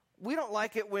 We don't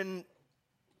like it when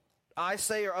I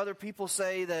say or other people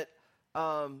say that,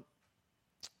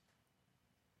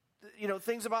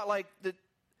 things about like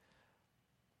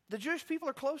the Jewish people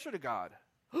are closer to God.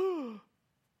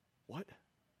 What?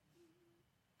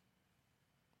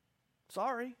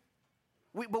 Sorry.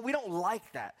 But we don't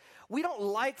like that. We don't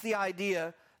like the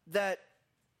idea that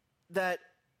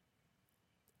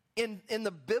in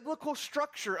the biblical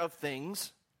structure of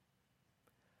things,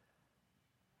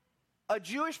 a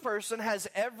Jewish person has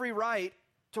every right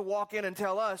to walk in and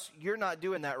tell us, you're not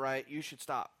doing that right, you should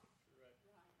stop.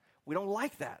 We don't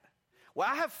like that. Well,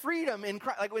 I have freedom in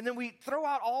Christ. And then we throw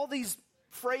out all these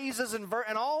phrases and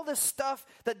all this stuff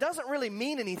that doesn't really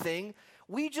mean anything.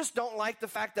 We just don't like the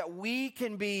fact that we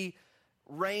can be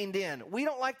reined in. We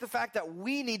don't like the fact that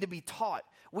we need to be taught.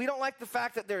 We don't like the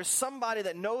fact that there's somebody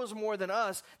that knows more than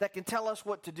us that can tell us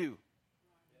what to do.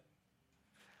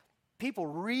 People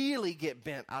really get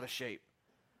bent out of shape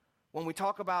when we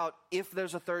talk about if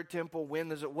there's a third temple, when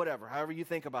there's whatever, however you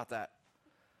think about that.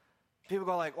 People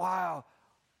go like, wow,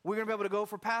 we're going to be able to go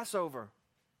for Passover.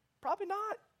 Probably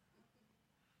not.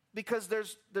 Because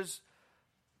there's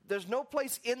no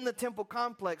place in the temple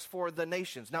complex for the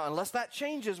nations. Now, unless that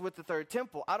changes with the third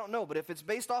temple, I don't know. But if it's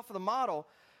based off of the model,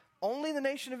 only the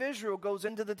nation of Israel goes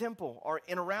into the temple or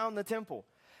in around the temple.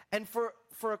 And for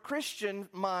a Christian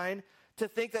mind to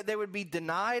think that they would be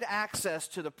denied access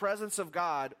to the presence of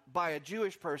God by a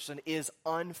Jewish person is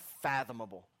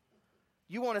unfathomable.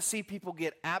 You want to see people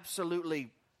get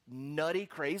absolutely nutty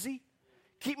crazy?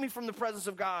 Keep me from the presence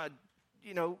of God,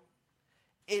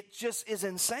 It just is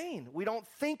insane. We don't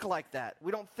think like that.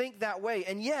 We don't think that way.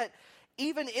 And yet,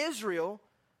 even Israel,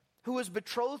 who is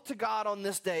betrothed to God on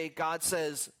this day, God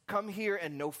says, come here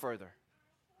and no further.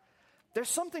 There's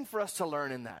something for us to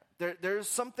learn in that. There's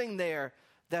something there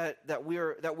that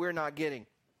we're not getting.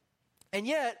 And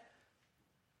yet,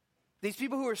 these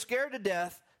people who are scared to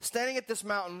death, standing at this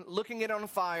mountain, looking it on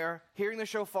fire, hearing the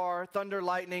shofar, thunder,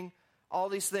 lightning, all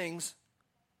these things,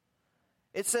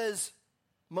 it says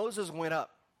Moses went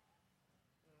up.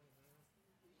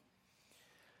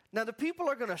 Now, the people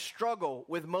are going to struggle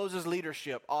with Moses'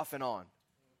 leadership off and on.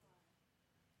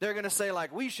 They're going to say,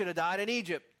 like, we should have died in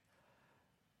Egypt.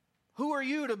 Who are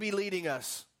you to be leading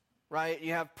us? Right?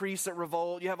 You have priests that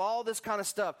revolt. You have all this kind of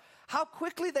stuff. How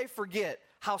quickly they forget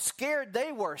how scared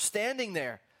they were standing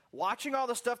there, watching all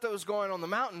the stuff that was going on the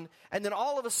mountain, and then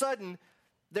all of a sudden,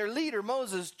 their leader,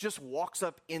 Moses, just walks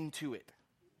up into it.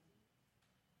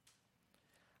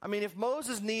 I mean, if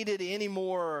Moses needed any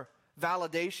more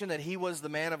validation that he was the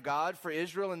man of God for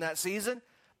Israel in that season,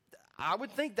 I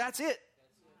would think that's it.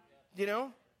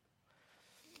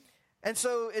 And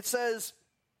so it says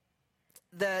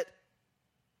that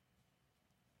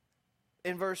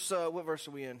in verse, what verse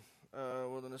are we in?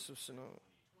 Wilderness of Sinai.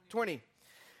 20.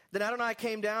 Then Adonai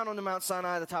came down on the Mount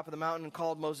Sinai at the top of the mountain and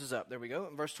called Moses up. There we go.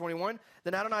 In verse 21.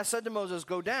 Then Adonai said to Moses,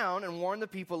 go down and warn the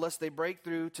people lest they break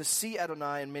through to see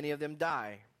Adonai and many of them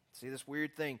die. See this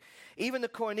weird thing. Even the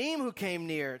Kohanim who came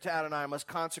near to Adonai must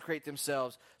consecrate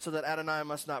themselves so that Adonai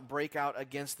must not break out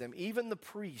against them. Even the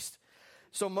priest.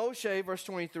 So Moshe, verse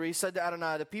 23, said to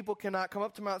Adonai, the people cannot come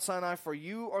up to Mount Sinai, for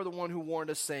you are the one who warned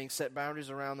us, saying, set boundaries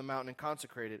around the mountain and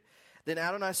consecrate it. Then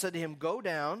Adonai said to him, go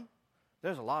down.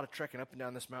 There's a lot of trekking up and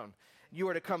down this mountain. You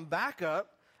are to come back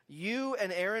up, you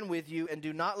and Aaron with you, and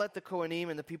do not let the Kohanim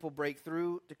and the people break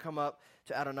through to come up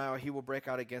to Adonai, or he will break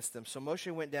out against them. So Moshe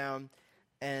went down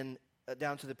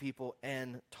down to the people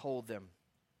and told them.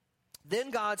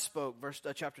 Then God spoke,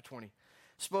 chapter 20,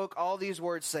 spoke all these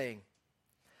words, saying,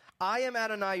 I am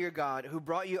Adonai your God, who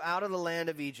brought you out of the land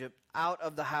of Egypt, out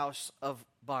of the house of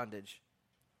bondage.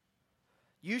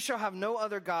 You shall have no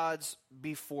other gods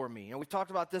before me. And we've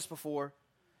talked about this before.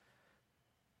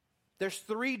 There's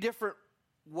 3 different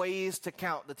ways to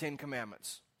count the 10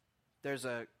 Commandments. There's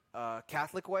a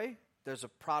Catholic way, there's a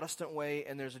Protestant way,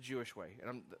 and there's a Jewish way.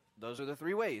 And those are the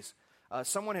 3 ways.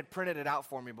 Someone had printed it out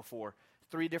for me before.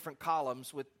 3 different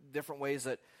columns with different ways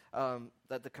that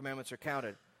the commandments are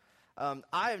counted.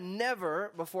 I have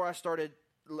never, before I started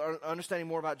understanding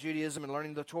more about Judaism and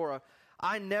learning the Torah,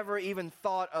 I never even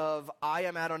thought of, I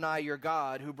am Adonai your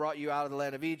God who brought you out of the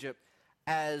land of Egypt,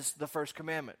 as the first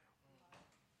commandment.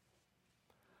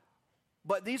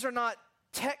 But these are not,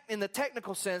 in the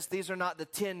technical sense, these are not the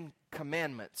 10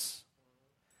 commandments.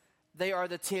 They are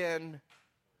the 10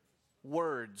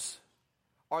 words,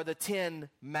 or the 10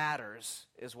 matters,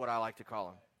 is what I like to call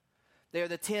them. They are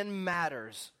the 10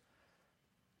 matters.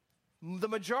 The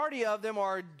majority of them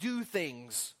are do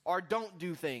things or don't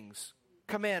do things.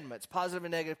 Commandments, positive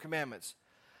and negative commandments.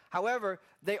 However,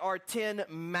 they are 10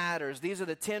 matters. These are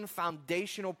the 10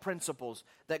 foundational principles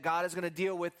that God is going to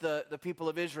deal with the people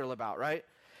of Israel about, right?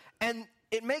 And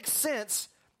it makes sense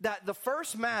that the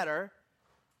first matter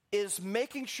is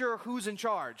making sure who's in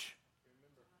charge.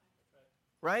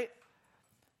 Right?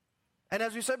 And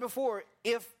as we said before,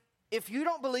 if you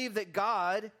don't believe that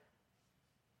God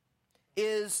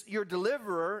is your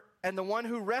deliverer and the one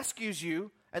who rescues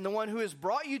you and the one who has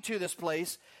brought you to this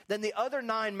place, then the other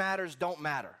 9 matters don't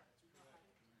matter.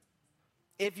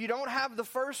 If you don't have the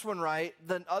first one right,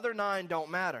 the other 9 don't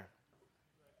matter.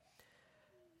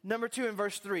 Number 2 in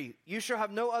verse 3, you shall have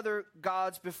no other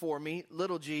gods before me,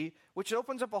 little g, which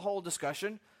opens up a whole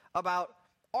discussion about,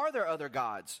 are there other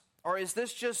gods? Or is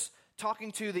this just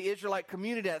talking to the Israelite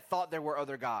community that thought there were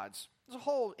other gods? It's a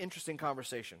whole interesting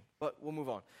conversation, but we'll move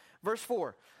on. Verse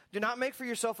 4, do not make for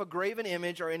yourself a graven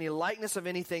image or any likeness of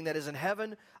anything that is in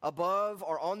heaven, above,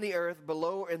 or on the earth,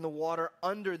 below, or in the water,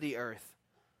 under the earth.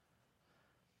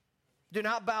 Do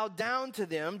not bow down to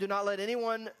them. Do not let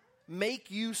anyone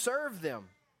make you serve them.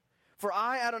 For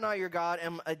I, Adonai your God,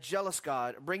 am a jealous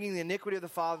God, bringing the iniquity of the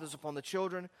fathers upon the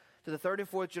children to the 3rd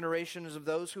and 4th generations of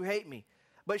those who hate me,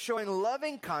 but showing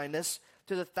loving kindness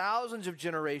to the thousands of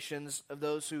generations of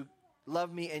those who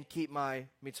love me and keep my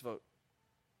mitzvot.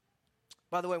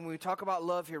 By the way, when we talk about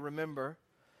love here, remember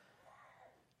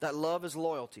that love is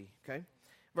loyalty, okay?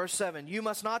 Verse 7, you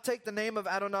must not take the name of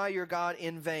Adonai your God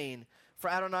in vain, for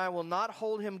Adonai will not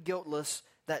hold him guiltless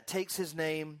that takes his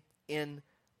name in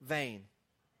vain.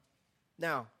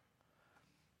 Now,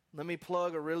 let me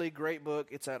plug a really great book.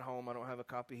 It's at home. I don't have a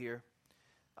copy here.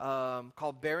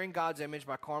 Called Bearing God's Image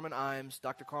by Carmen Imes,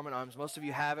 Dr. Carmen Imes. Most of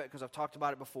you have it because I've talked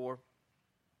about it before,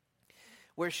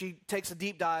 where she takes a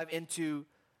deep dive into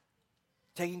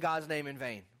taking God's name in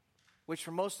vain, which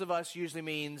for most of us usually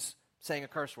means saying a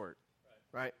curse word,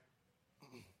 right?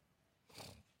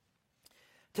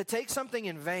 To take something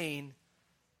in vain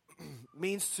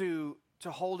means to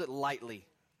hold it lightly,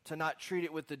 to not treat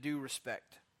it with the due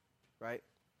respect, right?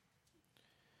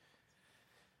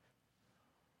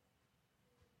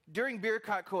 During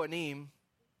Birkat Kohanim,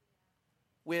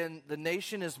 when the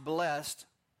nation is blessed,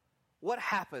 what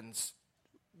happens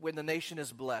when the nation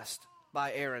is blessed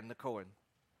by Aaron the Kohen?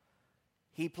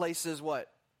 He places what?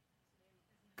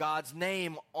 God's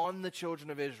name on the children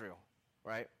of Israel,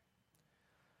 right?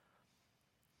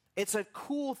 It's a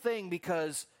cool thing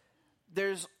because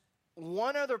there's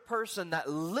one other person that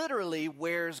literally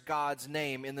wears God's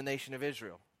name in the nation of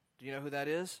Israel. Do you know who that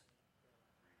is?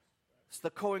 It's the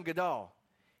Kohen Gadol.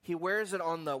 He wears it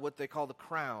on what they call the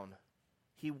crown.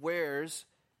 He wears,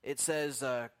 it says,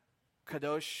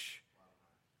 Kadosh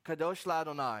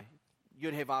Ladonai,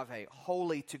 Yud-Heh-Vav-Heh,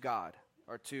 holy to God,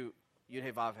 or to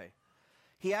Yud-Heh-Vav-Heh.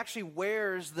 He actually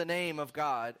wears the name of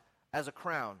God as a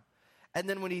crown. And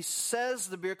then when he says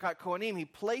the Birkat Kohanim, he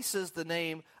places the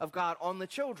name of God on the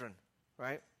children,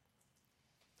 right?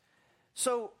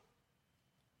 So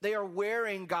they are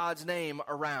wearing God's name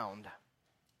around.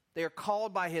 They are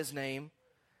called by his name.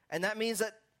 And that means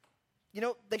that,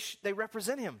 they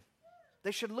represent him.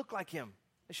 They should look like him.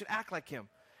 They should act like him.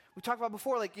 We talked about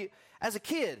before, as a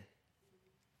kid,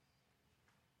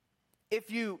 if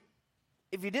you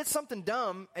did something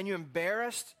dumb and you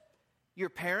embarrassed your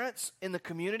parents in the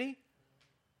community,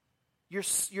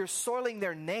 you're soiling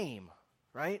their name,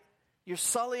 right? You're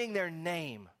sullying their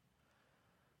name.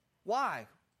 Why?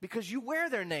 Because you wear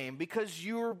their name, because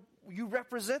you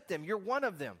represent them. You're one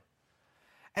of them.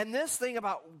 And this thing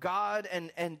about God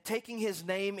and taking his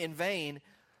name in vain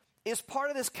is part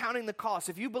of this counting the cost.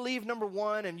 If you believe number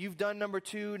 1 and you've done number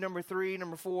 2, number 3,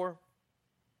 number 4,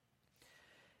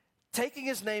 taking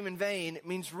his name in vain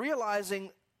means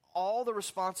realizing all the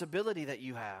responsibility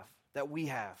that we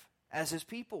have as his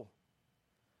people.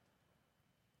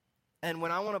 And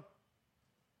when I want to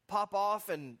pop off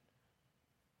and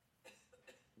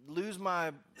lose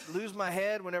my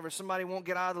head whenever somebody won't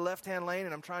get out of the left-hand lane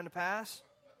and I'm trying to pass,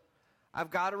 I've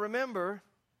got to remember,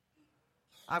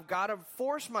 I've got to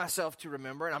force myself to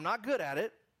remember, and I'm not good at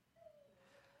it,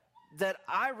 that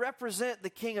I represent the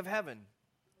King of Heaven.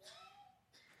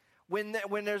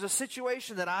 when there's a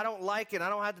situation that I don't like and I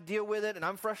don't have to deal with it and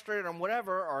I'm frustrated or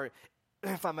whatever, or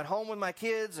if I'm at home with my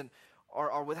kids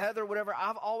or with Heather or whatever,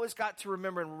 I've always got to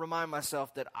remember and remind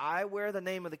myself that I wear the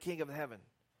name of the King of heaven.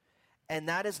 And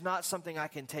that is not something I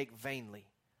can take vainly.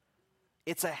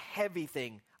 It's a heavy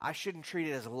thing. I shouldn't treat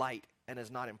it as light and as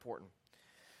not important.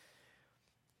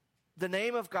 The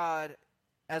name of God,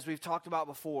 as we've talked about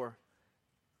before,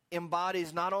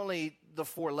 embodies not only the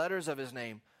 4 letters of his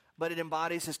name, but it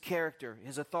embodies his character,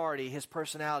 his authority, his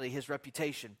personality, his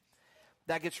reputation.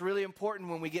 That gets really important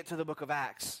when we get to the book of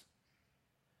Acts.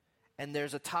 And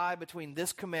there's a tie between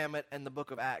this commandment and the book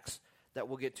of Acts that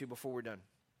we'll get to before we're done.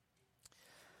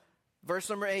 Verse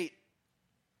number 8.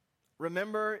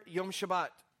 Remember Yom Shabbat,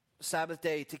 Sabbath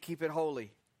day, to keep it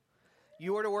holy.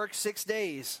 You are to work 6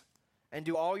 days and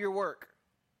do all your work.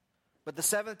 But the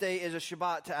 7th day is a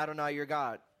Shabbat to Adonai your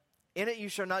God. In it you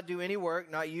shall not do any work,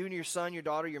 not you, and your son, your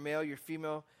daughter, your male, your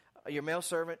female, your male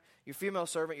servant, your female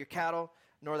servant, your cattle,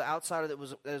 nor the outsider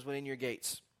that is within your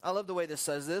gates. I love the way this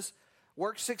says this.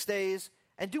 Work 6 days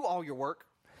and do all your work.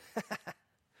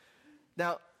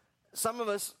 Now, some of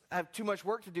us have too much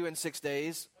work to do in 6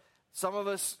 days. Some of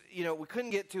us, we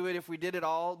couldn't get to it if we did it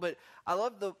all. But I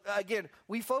love again,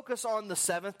 we focus on the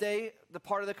 7th day, the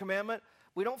part of the commandment.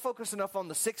 We don't focus enough on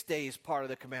the 6 days part of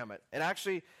the commandment. It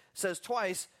actually says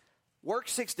twice, work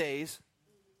 6 days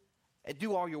and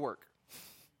do all your work.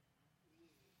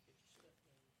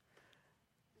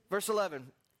 Verse 11,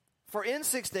 for in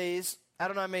 6 days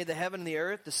Adonai made the heaven and the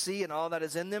earth, the sea, and all that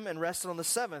is in them, and rested on the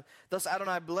 7th. Thus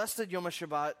Adonai blessed Yom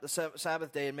HaShabbat, the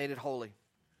Sabbath day, and made it holy.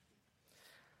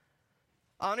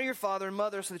 Honor your father and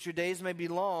mother so that your days may be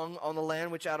long on the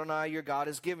land which Adonai your God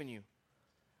has given you.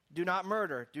 Do not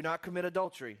murder. Do not commit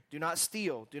adultery. Do not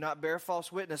steal. Do not bear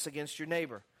false witness against your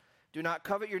neighbor. Do not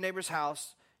covet your neighbor's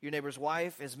house, your neighbor's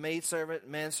wife, his maidservant,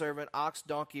 manservant, ox,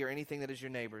 donkey, or anything that is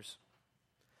your neighbor's.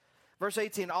 Verse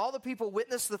 18, all the people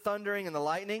witnessed the thundering and the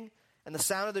lightning and the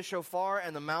sound of the shofar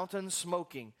and the mountains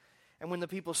smoking. And when the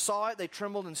people saw it, they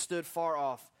trembled and stood far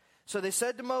off. So they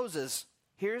said to Moses,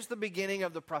 here's the beginning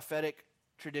of the prophetic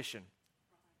tradition.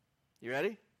 You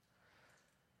ready?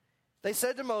 They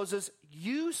said to Moses,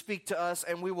 you speak to us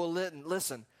and we will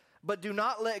listen, but do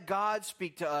not let God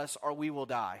speak to us or we will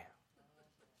die.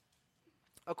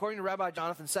 According to Rabbi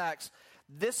Jonathan Sachs,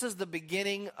 this is the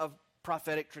beginning of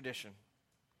prophetic tradition.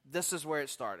 This is where it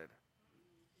started.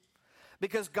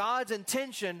 Because God's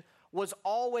intention was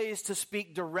always to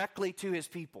speak directly to his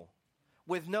people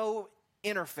with no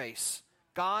interface.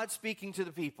 God speaking to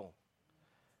the people.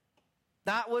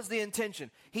 That was the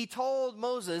intention. He told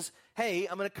Moses, hey,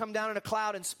 I'm going to come down in a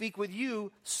cloud and speak with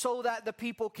you so that the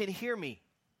people can hear me.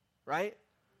 Right?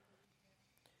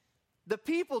 The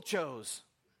people chose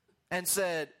and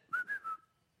said,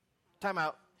 time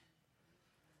out.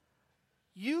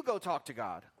 You go talk to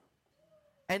God.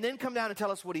 And then come down and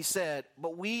tell us what he said.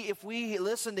 But if we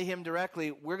listen to him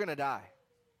directly, we're going to die.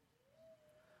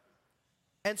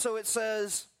 And so it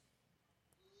says,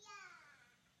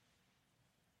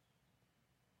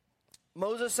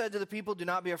 Moses said to the people, do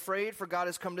not be afraid, for God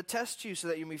has come to test you so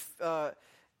that you may,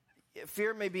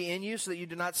 fear may be in you so that you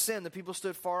do not sin. The people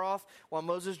stood far off while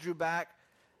Moses drew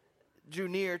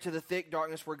near to the thick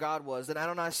darkness where God was. Then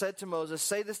Adonai said to Moses,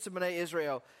 say this to Bnei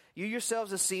Israel, you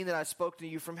yourselves have seen that I spoke to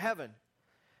you from heaven.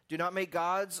 Do not make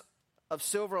gods of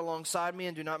silver alongside me,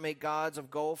 and do not make gods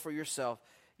of gold for yourself.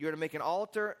 You are to make an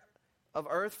altar of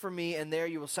earth for me, and there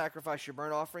you will sacrifice your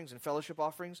burnt offerings and fellowship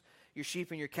offerings, your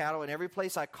sheep and your cattle. In every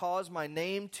place I cause my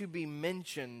name to be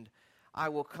mentioned, I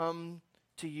will come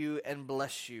to you and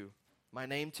bless you. My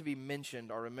name to be mentioned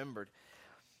or remembered.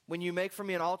 When you make for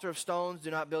me an altar of stones,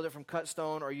 do not build it from cut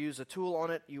stone or use a tool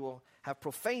on it. You will have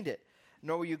profaned it.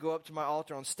 Nor will you go up to my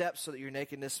altar on steps so that your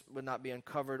nakedness would not be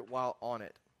uncovered while on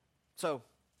it. So,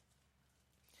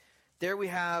 there we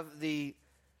have the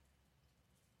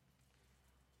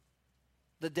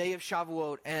day of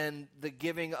Shavuot and the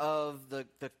giving of the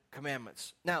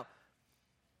commandments. Now,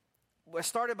 I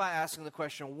started by asking the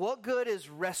question, what good is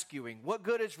rescuing? What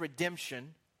good is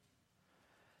redemption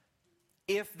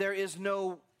if there is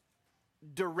no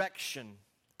direction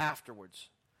afterwards?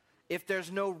 If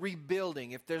there's no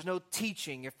rebuilding, if there's no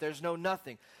teaching, if there's no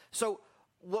nothing. So,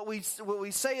 what we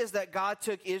say is that God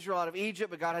took Israel out of Egypt,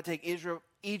 but God had to take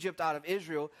Egypt out of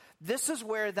Israel. This is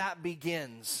where that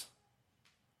begins.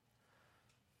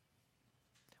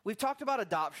 We've talked about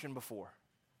adoption before.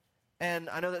 And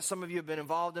I know that some of you have been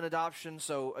involved in adoption.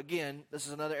 So again, this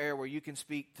is another area where you can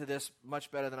speak to this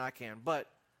much better than I can. But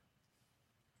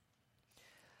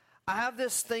I have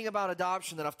this thing about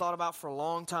adoption that I've thought about for a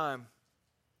long time.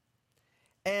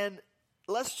 And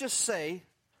let's just say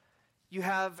you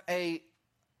have a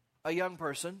young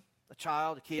person, a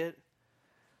child, a kid,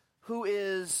 who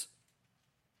is,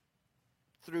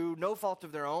 through no fault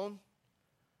of their own,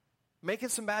 making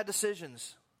some bad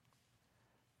decisions.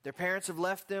 Their parents have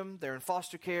left them, they're in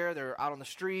foster care, they're out on the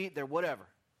street, they're whatever.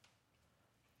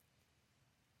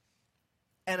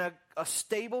 And a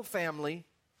stable family,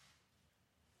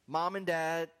 mom and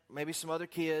dad, maybe some other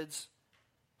kids,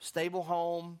 stable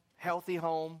home, healthy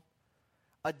home,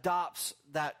 adopts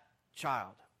that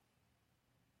child.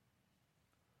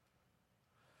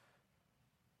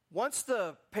 Once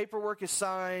the paperwork is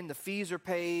signed, the fees are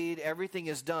paid, everything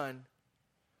is done,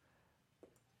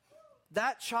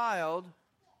 that child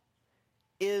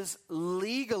is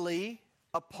legally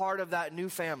a part of that new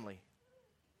family.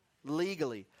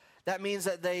 Legally. That means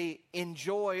that they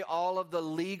enjoy all of the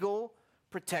legal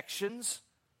protections,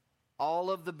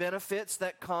 all of the benefits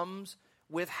that comes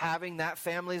with having that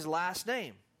family's last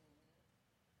name.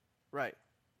 Right.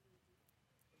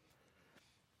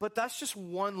 But that's just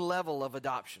one level of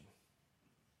adoption.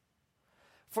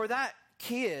 For that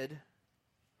kid,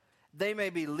 they may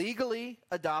be legally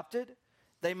adopted.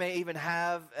 They may even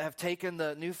have taken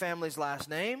the new family's last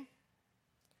name.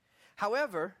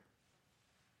 However,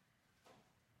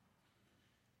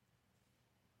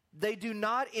 they do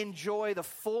not enjoy the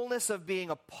fullness of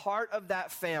being a part of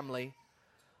that family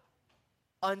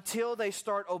until they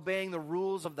start obeying the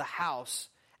rules of the house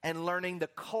and learning the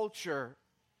culture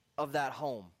of that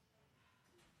home.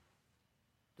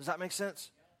 Does that make sense?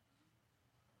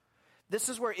 This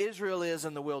is where Israel is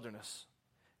in the wilderness.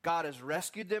 God has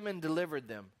rescued them and delivered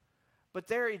them. But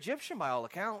they're Egyptian by all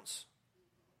accounts.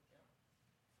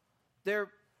 They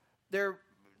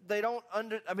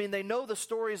know the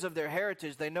stories of their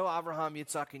heritage. They know Abraham,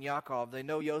 Yitzhak, and Yaakov. They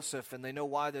know Joseph, and they know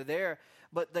why they're there.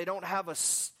 But they don't have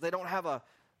a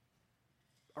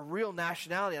real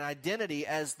nationality, an identity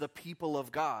as the people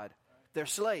of God. They're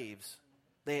slaves.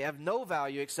 They have no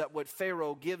value except what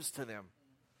Pharaoh gives to them.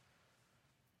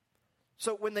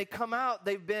 So when they come out,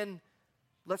 they've been,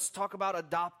 let's talk about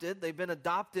adopted. They've been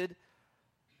adopted.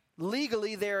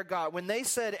 Legally, they're God. When they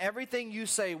said, everything you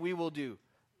say, we will do,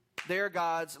 they're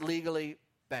God's legally,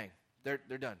 bang, they're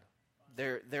done.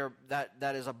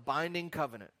 That is a binding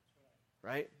covenant,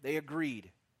 right? They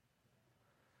agreed.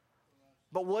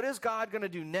 But what is God going to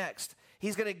do next?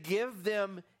 He's going to give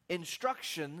them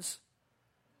instructions,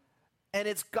 and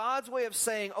it's God's way of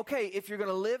saying, okay, if you're going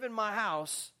to live in my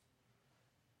house,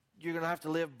 you're going to have to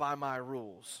live by my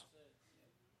rules,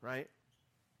 right?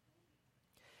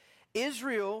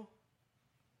 Israel,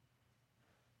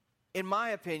 in my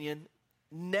opinion,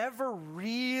 never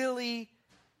really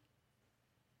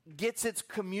gets its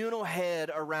communal head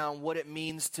around what it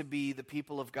means to be the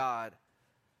people of God.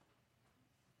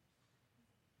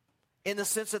 In the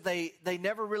sense that they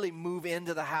never really move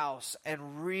into the house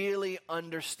and really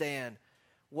understand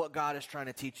what God is trying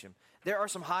to teach them. There are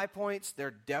some high points. There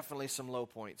are definitely some low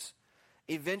points.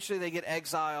 Eventually they get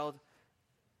exiled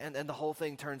and the whole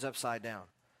thing turns upside down.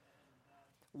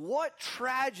 What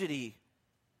tragedy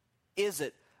is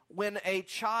it when a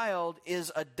child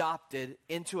is adopted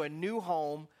into a new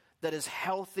home that is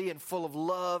healthy and full of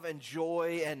love and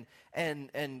joy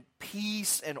and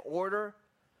peace and order?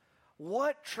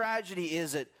 What tragedy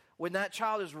is it when that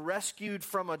child is rescued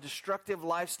from a destructive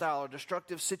lifestyle or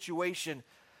destructive situation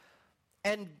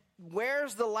and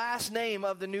wears the last name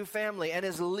of the new family and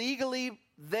is legally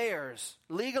theirs,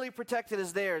 legally protected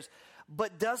as theirs,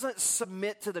 but doesn't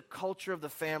submit to the culture of the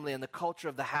family and the culture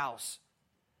of the house?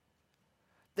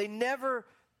 They never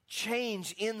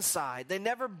change inside. They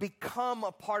never become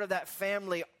a part of that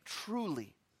family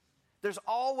truly. There's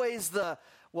always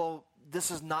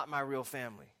this is not my real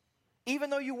family.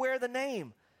 Even though you wear the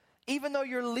name, even though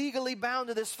you're legally bound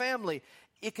to this family,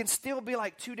 it can still be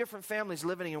like two different families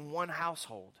living in one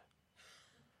household.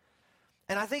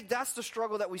 And I think that's the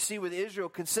struggle that we see with Israel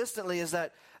consistently, is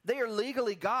that they are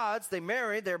legally God's, they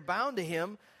married, they're bound to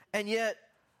Him, and yet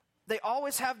they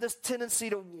always have this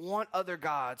tendency to want other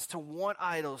gods, to want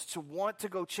idols, to want to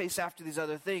go chase after these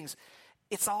other things.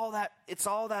 It's all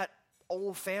that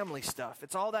old family stuff.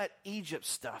 It's all that Egypt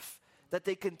stuff that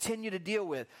they continue to deal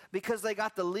with because they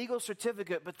got the legal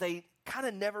certificate, but they kind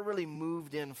of never really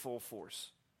moved in full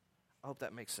force. I hope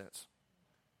that makes sense.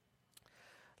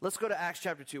 Let's go to Acts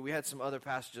chapter 2. We had some other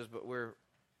passages, but we're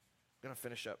going to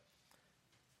finish up.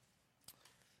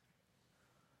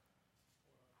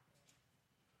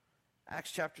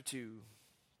 Acts chapter 2.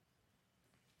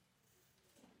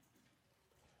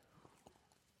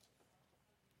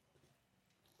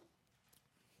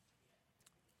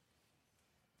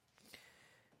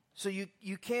 So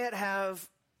you can't have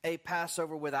a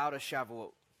Passover without a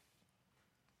Shavuot.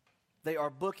 They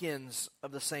are bookends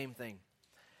of the same thing.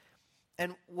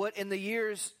 And what in the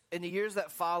years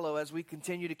that follow, as we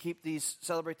continue to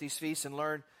celebrate these feasts and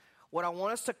learn, what I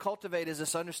want us to cultivate is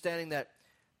this understanding that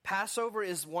Passover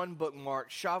is one bookmark,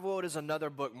 Shavuot is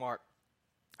another bookmark.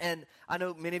 And I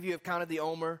know many of you have counted the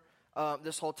Omer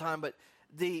this whole time, but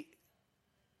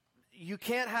you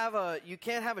can't have a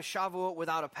Shavuot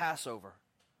without a Passover.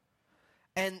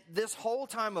 And this whole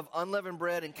time of unleavened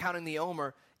bread and counting the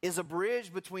Omer is a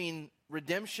bridge between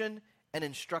redemption and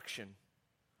instruction.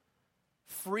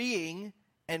 Freeing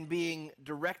and being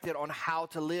directed on how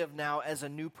to live now as a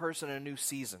new person in a new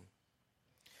season.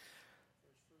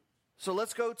 So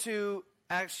let's go to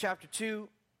Acts chapter 2,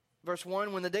 verse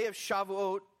 1. When the day of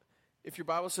Shavuot, if your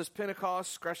Bible says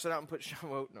Pentecost, scratch that out and put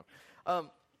Shavuot.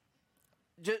 No.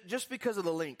 Just because of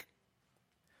the link.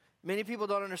 Many people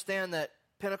don't understand that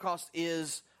Pentecost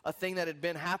is a thing that had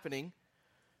been happening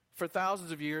for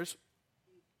thousands of years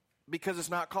because it's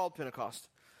not called Pentecost.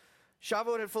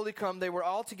 Shavuot had fully come. They were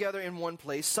all together in one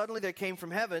place. Suddenly there came from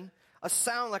heaven a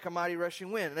sound like a mighty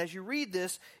rushing wind. And as you read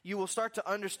this, you will start to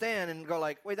understand and go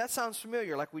like, wait, that sounds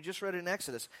familiar, like we just read it in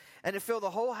Exodus. And it filled the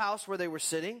whole house where they were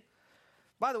sitting.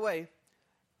 By the way,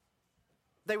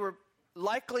 they were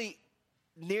likely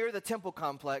near the temple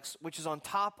complex, which is on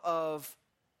top of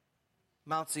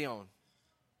Mount Zion.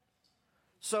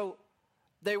 So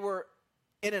they were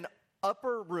in an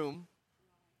upper room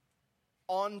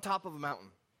on top of a mountain.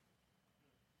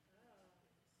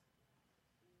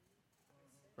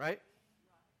 Right?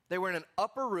 They were in an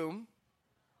upper room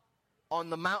on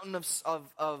the mountain of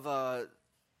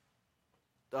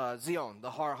Zion, the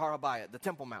Har Habayit, the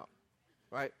Temple Mount.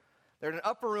 Right? They're in an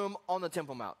upper room on the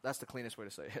Temple Mount. That's the cleanest way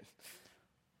to say it.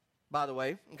 By the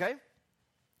way, okay?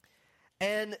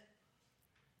 And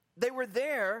they were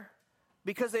there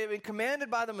because they had been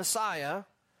commanded by the Messiah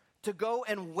to go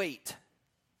and wait,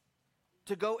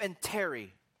 to go and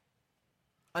tarry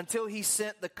until he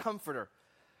sent the Comforter.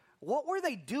 What were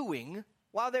they doing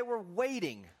while they were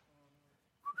waiting?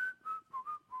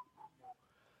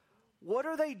 What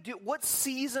are they do? What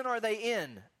season are they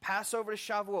in? Passover to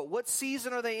Shavuot. What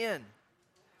season are they in?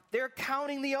 They're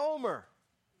counting the Omer.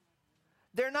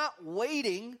 They're not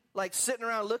waiting, like sitting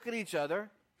around looking at each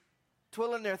other,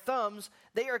 twiddling their thumbs.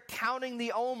 They are counting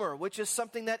the Omer, which is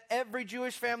something that every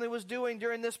Jewish family was doing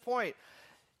during this point.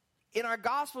 In our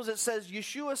Gospels, it says,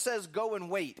 Yeshua says, go and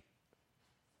wait.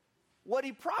 What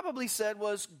he probably said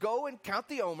was, go and count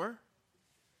the Omer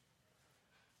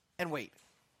and wait.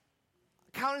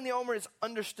 Counting the Omer is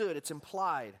understood. It's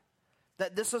implied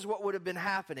that this is what would have been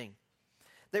happening.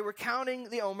 They were counting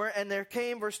the Omer, and there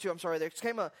came, verse 2, there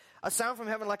came a sound from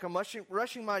heaven like a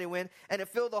rushing mighty wind, and it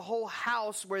filled the whole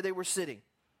house where they were sitting.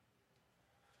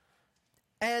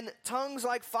 And tongues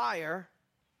like fire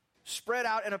spread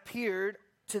out and appeared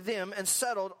to them and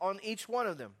settled on each one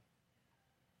of them.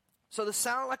 So the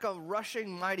sound like a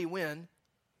rushing mighty wind,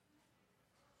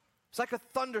 it's like a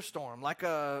thunderstorm, like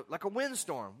a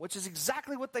windstorm, which is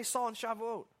exactly what they saw in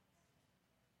Shavuot.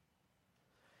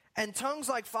 And tongues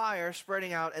like fire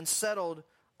spreading out and settled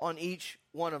on each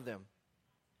one of them.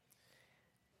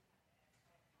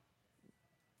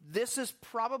 This is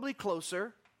probably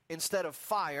closer, instead of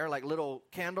fire, like little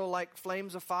candle-like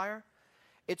flames of fire,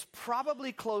 it's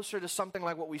probably closer to something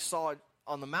like what we saw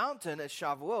on the mountain at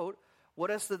Shavuot. What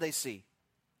else did they see?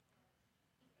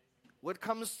 What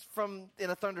comes from in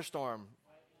a thunderstorm?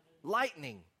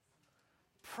 Lightning.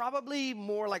 Probably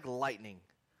more like lightning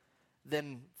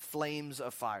than flames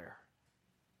of fire.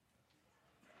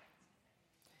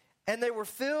 And they were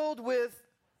filled with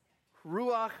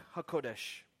Ruach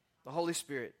HaKodesh, the Holy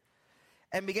Spirit,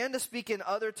 and began to speak in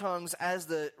other tongues as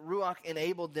the Ruach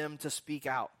enabled them to speak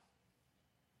out.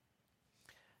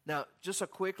 Now, just a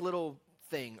quick little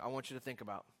thing I want you to think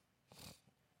about.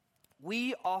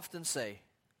 We often say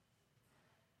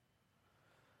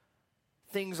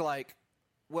things like,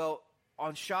 well,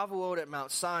 on Shavuot at Mount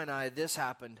Sinai, this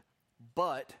happened,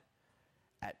 but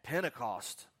at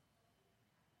Pentecost.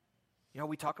 You know,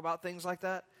 we talk about things like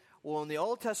that. Well, in the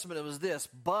Old Testament, it was this,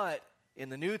 but in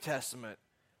the New Testament,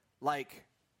 that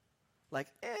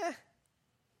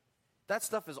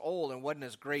stuff is old and wasn't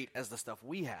as great as the stuff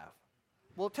we have.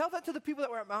 Well, tell that to the people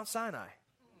that were at Mount Sinai.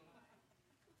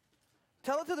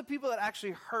 Tell it to the people that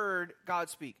actually heard God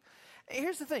speak. And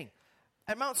here's the thing.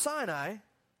 At Mount Sinai,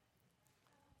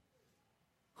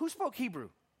 who spoke Hebrew?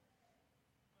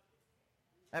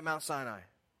 At Mount Sinai?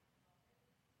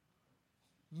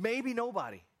 Maybe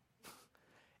nobody.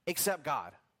 Except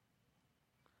God.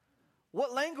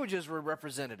 What languages were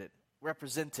represented?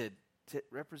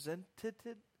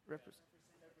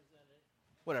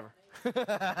 Whatever.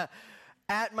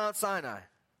 At Mount Sinai.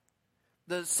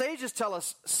 The sages tell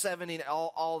us 70,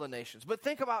 all the nations. But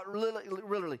think about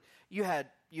literally, you had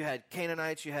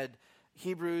Canaanites, you had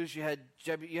Hebrews, you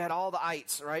had all the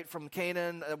ites, right, from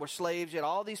Canaan that were slaves. You had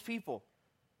all these people.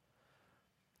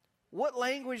 What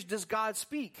language does God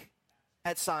speak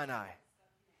at Sinai?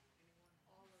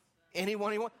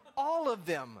 Anyone? All of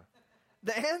them.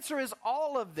 The answer is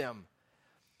all of them.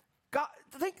 God,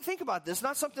 think about this.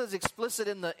 Not something that's explicit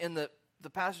in the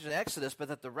passage in Exodus, but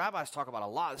that the rabbis talk about a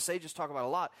lot, the sages talk about a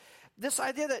lot. This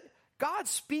idea that God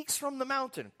speaks from the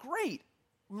mountain. Great.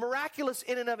 Miraculous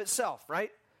in and of itself,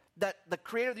 right? That the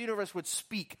creator of the universe would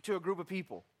speak to a group of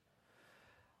people.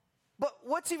 But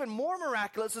what's even more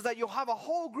miraculous is that you'll have a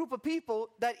whole group of people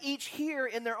that each hear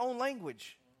in their own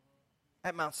language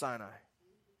at Mount Sinai.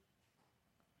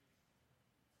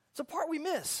 It's a part we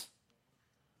miss.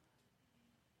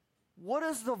 What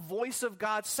does the voice of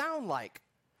God sound like?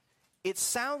 It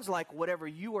sounds like whatever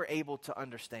you are able to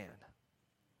understand.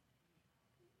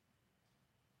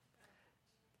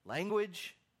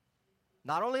 Language,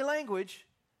 not only language.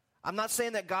 I'm not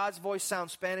saying that God's voice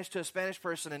sounds Spanish to a Spanish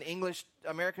person and English,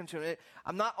 American to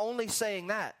I'm not only saying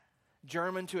that,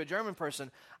 German to a German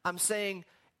person. I'm saying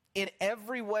in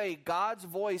every way, God's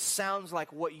voice sounds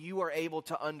like what you are able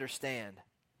to understand.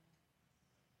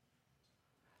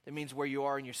 It means where you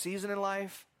are in your season in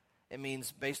life. It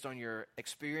means based on your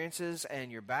experiences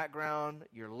and your background,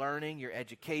 your learning, your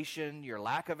education, your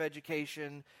lack of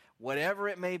education, whatever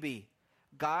it may be.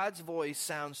 God's voice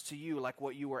sounds to you like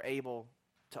what you were able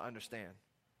to understand.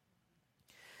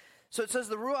 So it says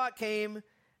the Ruach came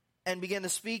and began to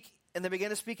speak, and they began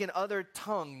to speak in other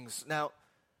tongues. Now,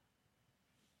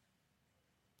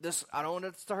 this, I don't want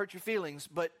it to hurt your feelings,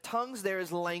 but tongues there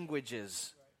is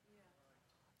languages.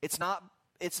 It's not,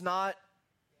 it's not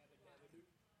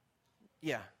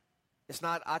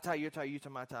Atai, Yutai,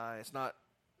 Yuta, Matai. It's not,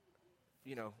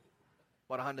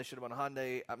 what a Hyundai should have been a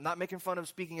Hyundai. I'm not making fun of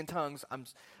speaking in tongues. I'm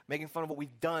making fun of what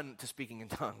we've done to speaking in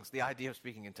tongues, the idea of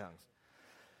speaking in tongues.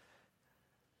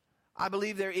 I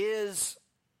believe there is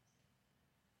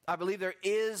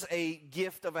a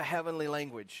gift of a heavenly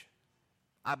language.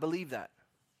 I believe that.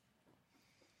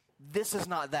 This is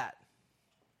not that.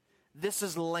 This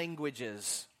is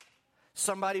languages.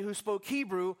 Somebody who spoke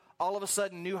Hebrew all of a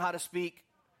sudden knew how to speak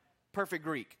perfect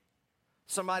Greek.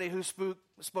 Somebody who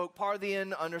spoke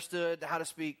Parthian understood how to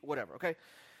speak whatever, okay?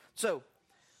 So,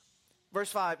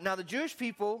 verse 5, now the Jewish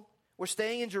people were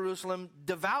staying in Jerusalem,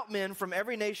 devout men from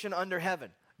every nation under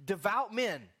heaven. Devout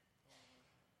men.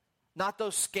 Not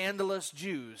those scandalous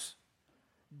Jews.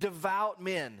 Devout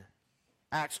men,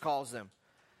 Acts calls them.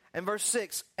 And verse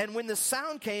 6, and when the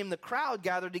sound came, the crowd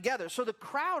gathered together. So the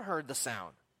crowd heard the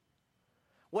sound.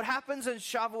 What happens in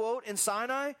Shavuot in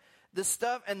Sinai? The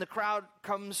stuff and the crowd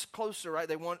comes closer, right?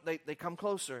 They come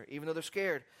closer, even though they're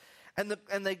scared. And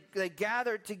they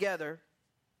gathered together.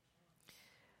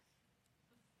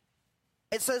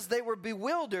 It says they were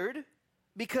bewildered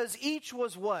because each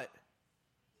was what?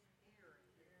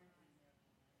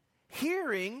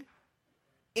 Hearing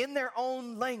in their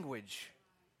own language.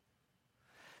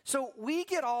 So we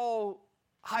get all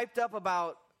hyped up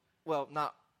about, well,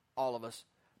 not all of us.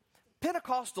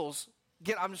 Pentecostals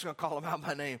I'm just going to call them out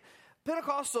by name.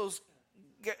 Pentecostals,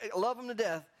 love them to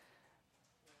death,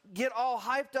 get all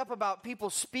hyped up about people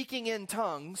speaking in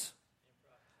tongues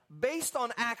based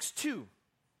on Acts 2.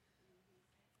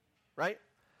 Right?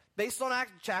 Based on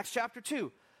Acts chapter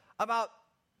 2. About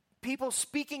people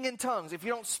speaking in tongues. If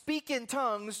you don't speak in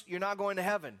tongues, you're not going to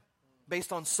heaven.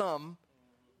 Based on some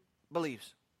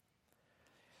beliefs.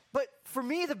 But for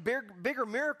me, the bigger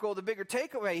miracle, the bigger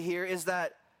takeaway here is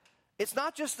that it's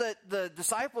not just that the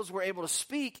disciples were able to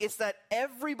speak, it's that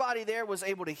everybody there was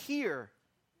able to hear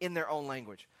in their own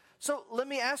language. So let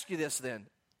me ask you this then.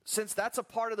 Since that's a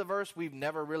part of the verse we've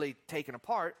never really taken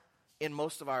apart in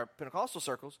most of our Pentecostal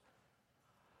circles,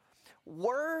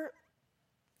 were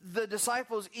the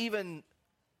disciples even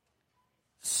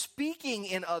speaking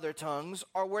in other tongues,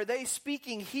 or were they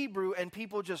speaking Hebrew and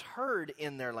people just heard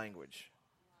in their language?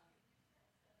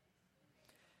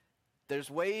 There's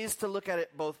ways to look at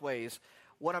it both ways.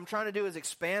 What I'm trying to do is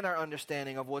expand our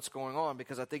understanding of what's going on,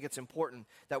 because I think it's important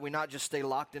that we not just stay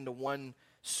locked into one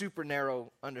super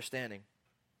narrow understanding.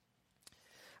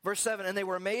 Verse 7, and they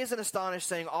were amazed and astonished,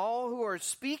 saying, all who are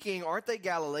speaking, aren't they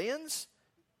Galileans?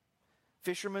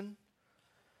 Fishermen?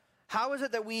 How is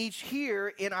it that we each hear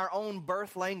in our own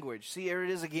birth language? See, here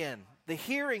it is again. The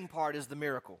hearing part is the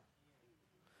miracle.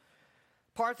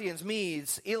 Parthians,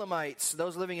 Medes, Elamites,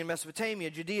 those living in Mesopotamia,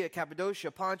 Judea,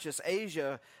 Cappadocia, Pontus,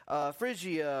 Asia,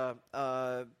 Phrygia,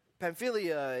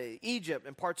 Pamphylia, Egypt,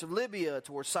 and parts of Libya,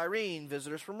 towards Cyrene,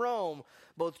 visitors from Rome,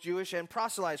 both Jewish and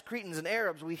proselytes, Cretans and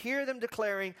Arabs. We hear them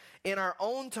declaring in our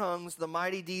own tongues the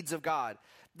mighty deeds of God.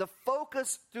 The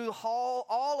focus through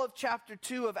all of chapter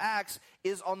 2 of Acts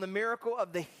is on the miracle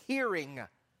of the hearing,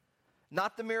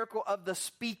 not the miracle of the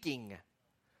speaking.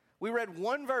 We read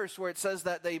one verse where it says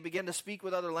that they began to speak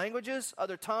with other languages,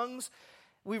 other tongues.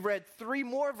 We read 3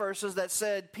 more verses that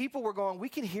said people were going, we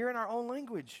can hear in our own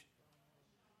language.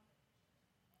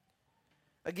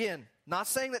 Again, not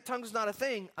saying that tongues is not a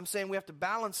thing. I'm saying we have to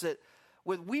balance it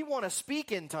with we want to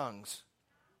speak in tongues.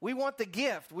 We want the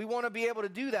gift. We want to be able to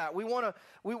do that. We want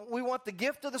the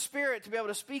gift of the Spirit to be able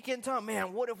to speak in tongues.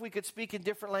 Man, what if we could speak in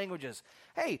different languages?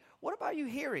 Hey, what about you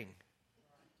hearing?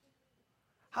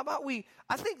 How about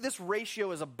I think this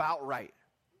ratio is about right.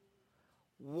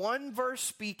 1 verse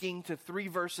speaking to 3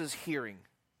 verses hearing.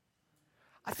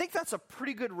 I think that's a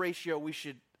pretty good ratio we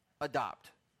should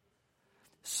adopt.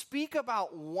 Speak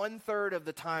about 1/3 of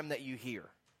the time that you hear,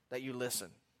 that you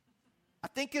listen. I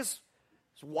think is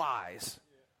wise.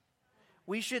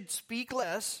 We should speak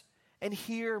less and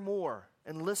hear more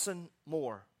and listen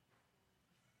more.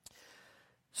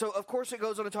 So, of course, it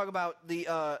goes on to talk about the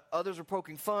others are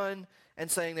poking fun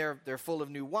and saying they're full of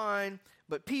new wine.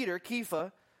 But Peter,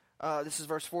 Kepha, this is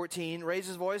verse 14, raised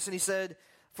his voice and he said,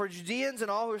 for Judeans and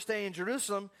all who are staying in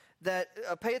Jerusalem, that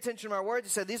pay attention to my words.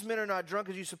 He said, these men are not drunk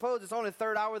as you suppose. It's only the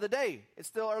 3rd hour of the day. It's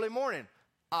still early morning.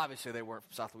 Obviously, they weren't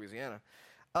from South Louisiana.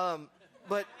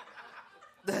 But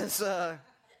that's, I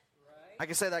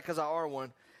can say that because I are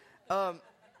one. And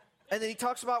then he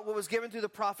talks about what was given through the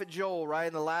prophet Joel, right?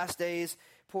 In the last days,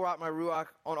 pour out my ruach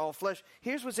on all flesh.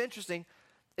 Here's what's interesting,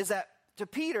 is that to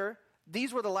Peter,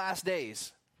 these were the last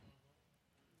days.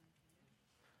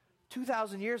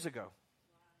 2,000 years ago.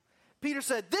 Peter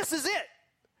said, this is it.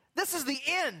 This is the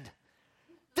end.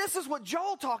 This is what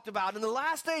Joel talked about in the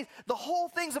last days. The whole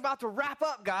thing's about to wrap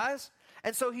up, guys.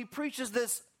 And so he preaches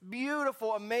this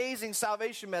beautiful, amazing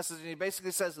salvation message. And he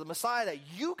basically says the Messiah that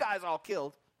you guys all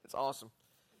killed. It's awesome.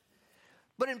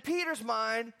 But in Peter's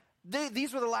mind,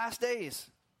 these were the last days.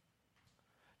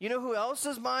 You know who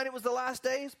else's mind it was the last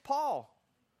days? Paul.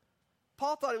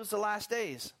 Paul thought it was the last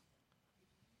days.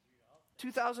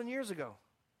 2,000 years ago.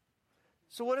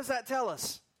 So what does that tell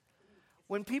us?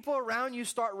 When people around you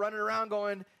start running around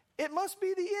going, it must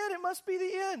be the end, it must be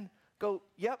the end. Go,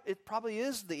 yep, it probably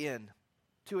is the end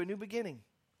to a new beginning.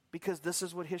 Because this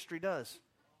is what history does.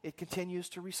 It continues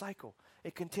to recycle.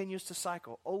 It continues to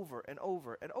cycle over and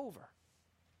over and over.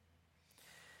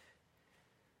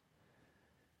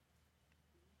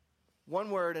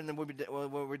 One word and then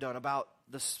we're done about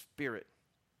the Spirit.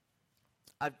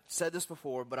 I've said this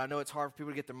before, but I know it's hard for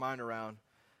people to get their mind around.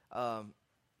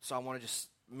 So I want to just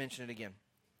mention it again.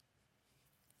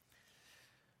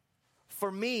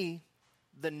 For me,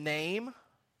 the name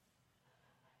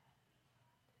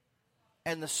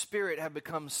and the Spirit have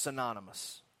become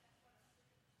synonymous.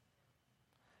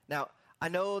 Now, I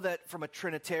know that from a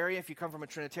Trinitarian, if you come from a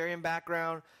Trinitarian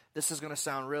background, this is going to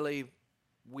sound really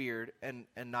weird and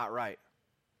not right.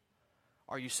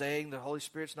 Are you saying the Holy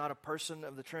Spirit's not a person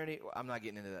of the Trinity? I'm not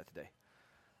getting into that today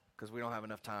because we don't have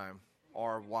enough time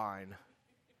or wine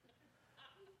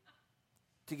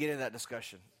to get into that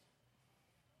discussion.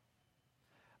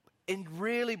 In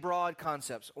really broad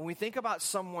concepts, when we think about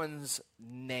someone's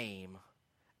name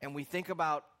and we think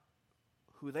about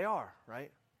who they are,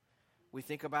 right? We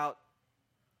think about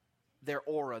their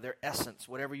aura, their essence,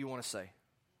 whatever you want to say.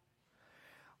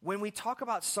 When we talk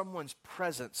about someone's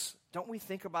presence, don't we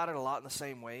think about it a lot in the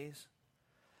same ways?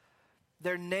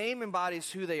 Their name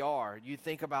embodies who they are. You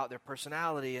think about their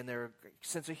personality and their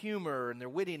sense of humor and their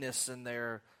wittiness and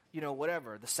their,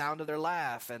 whatever, the sound of their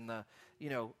laugh and the,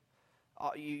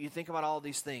 you think about all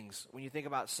these things when you think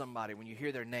about somebody, when you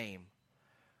hear their name.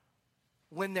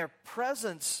 When their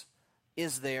presence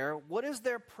is there, what is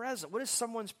their presence? What is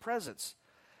someone's presence?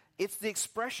 It's the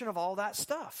expression of all that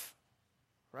stuff,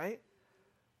 right?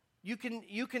 You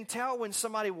can tell when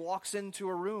somebody walks into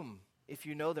a room if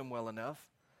you know them well enough.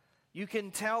 You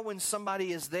can tell when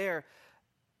somebody is there.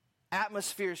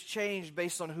 Atmospheres change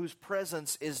based on whose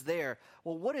presence is there.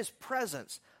 Well, what is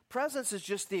presence? Presence is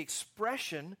just the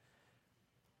expression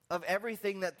of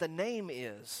everything that the name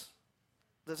is.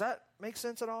 Does that make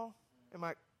sense at all? Am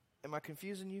I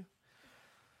confusing you?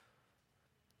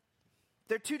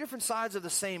 They're two different sides of the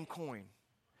same coin.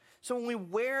 So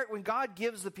when God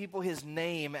gives the people his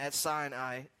name at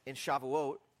Sinai in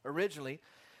Shavuot originally,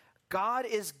 God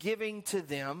is giving to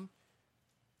them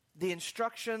the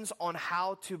instructions on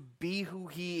how to be who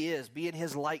he is, be in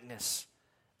his likeness,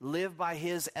 live by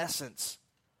his essence.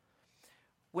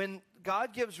 when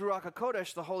God gives Ruach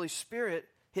HaKodesh, the Holy Spirit,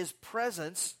 his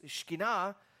presence,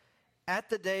 Shekinah, at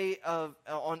the day of,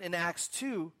 in Acts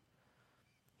 2,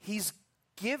 he's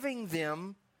giving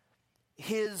them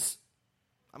his,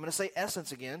 I'm going to say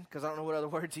essence again, because I don't know what other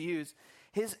word to use.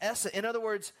 His essence. In other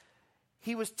words,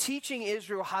 he was teaching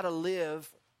Israel how to live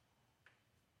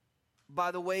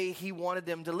by the way he wanted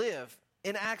them to live.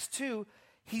 In Acts 2,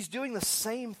 he's doing the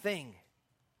same thing.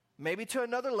 Maybe to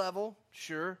another level,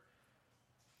 sure.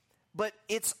 But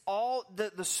it's all,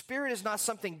 the Spirit is not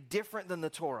something different than the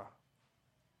Torah.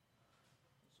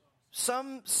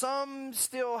 Some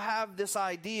still have this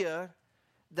idea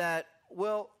that,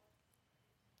 well,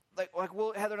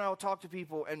 Heather and I will talk to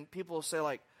people, and people will say,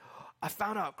 like, I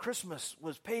found out Christmas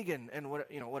was pagan and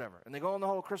whatever. And they go on the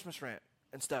whole Christmas rant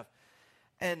and stuff.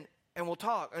 And we'll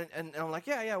talk, and I'm like,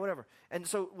 yeah, whatever. And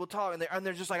so we'll talk, and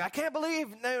they're just like, I can't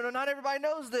believe, not everybody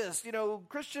knows this.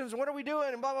 Christians, what are we doing?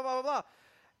 And blah, blah, blah, blah, blah.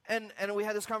 And we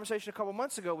had this conversation a couple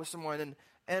months ago with someone,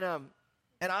 and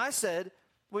I said,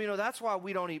 well, that's why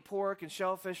we don't eat pork and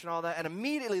shellfish and all that. And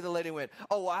immediately the lady went,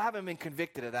 oh, well, I haven't been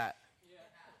convicted of that.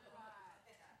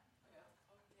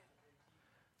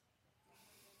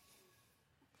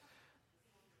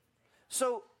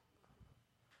 So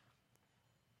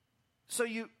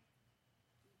you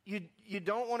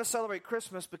don't want to celebrate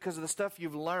Christmas because of the stuff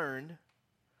you've learned,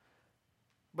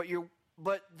 but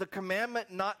the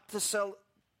commandment not to sell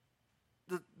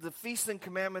the feasting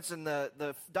commandments and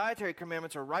the dietary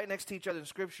commandments are right next to each other in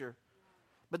Scripture,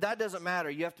 but that doesn't matter.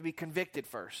 You have to be convicted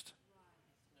first.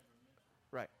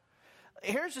 Right.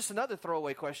 Here's just another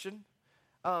throwaway question: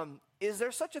 is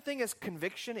there such a thing as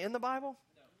conviction in the Bible?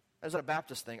 No. Is that a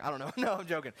Baptist thing? I don't know. No, I'm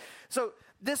joking. So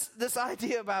this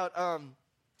idea about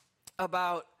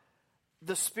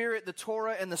the Spirit, the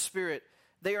Torah, and the Spirit,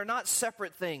 they are not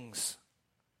separate things.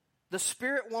 The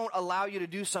Spirit won't allow you to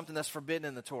do something that's forbidden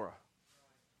in the Torah.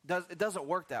 It doesn't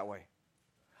work that way.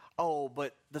 Oh,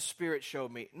 but the Spirit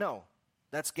showed me. No,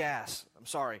 that's gas. I'm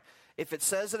sorry. If it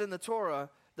says it in the Torah,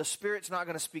 the Spirit's not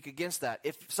going to speak against that.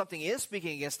 If something is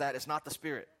speaking against that, it's not the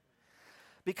Spirit.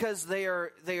 Because they are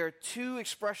two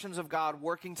expressions of God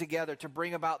working together to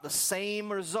bring about the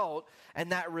same result,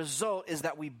 and that result is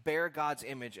that we bear God's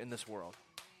image in this world.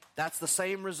 That's the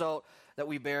same result, that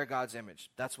we bear God's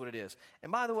image. That's what it is.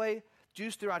 And by the way,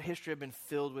 Jews throughout history have been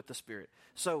filled with the Spirit.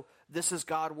 So this is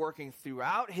God working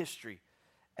throughout history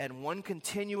and one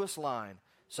continuous line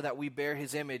so that we bear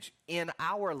his image in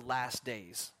our last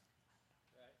days.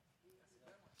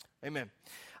 Amen.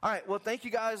 All right, well, thank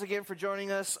you guys again for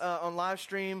joining us on live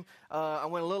stream. I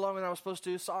went a little longer than I was supposed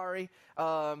to, sorry.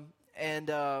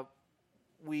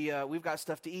 We've got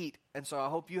stuff to eat. And so I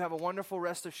hope you have a wonderful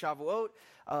rest of Shavuot.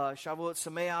 Shavuot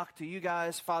Sameach to you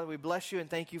guys. Father, we bless you and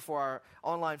thank you for our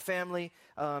online family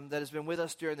that has been with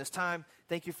us during this time.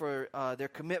 Thank you for their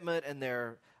commitment and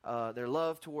their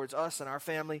love towards us and our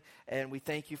family. And we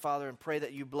thank you, Father, and pray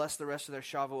that you bless the rest of their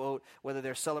Shavuot, whether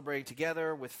they're celebrating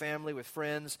together, with family, with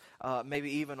friends,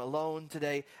 maybe even alone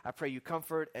today. I pray you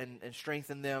comfort and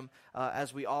strengthen them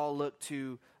as we all look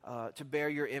to bear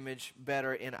your image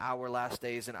better in our last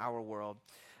days in our world.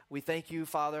 We thank you,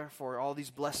 Father, for all these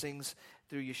blessings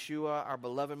through Yeshua, our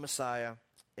beloved Messiah.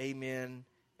 Amen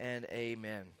and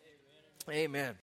amen. Amen.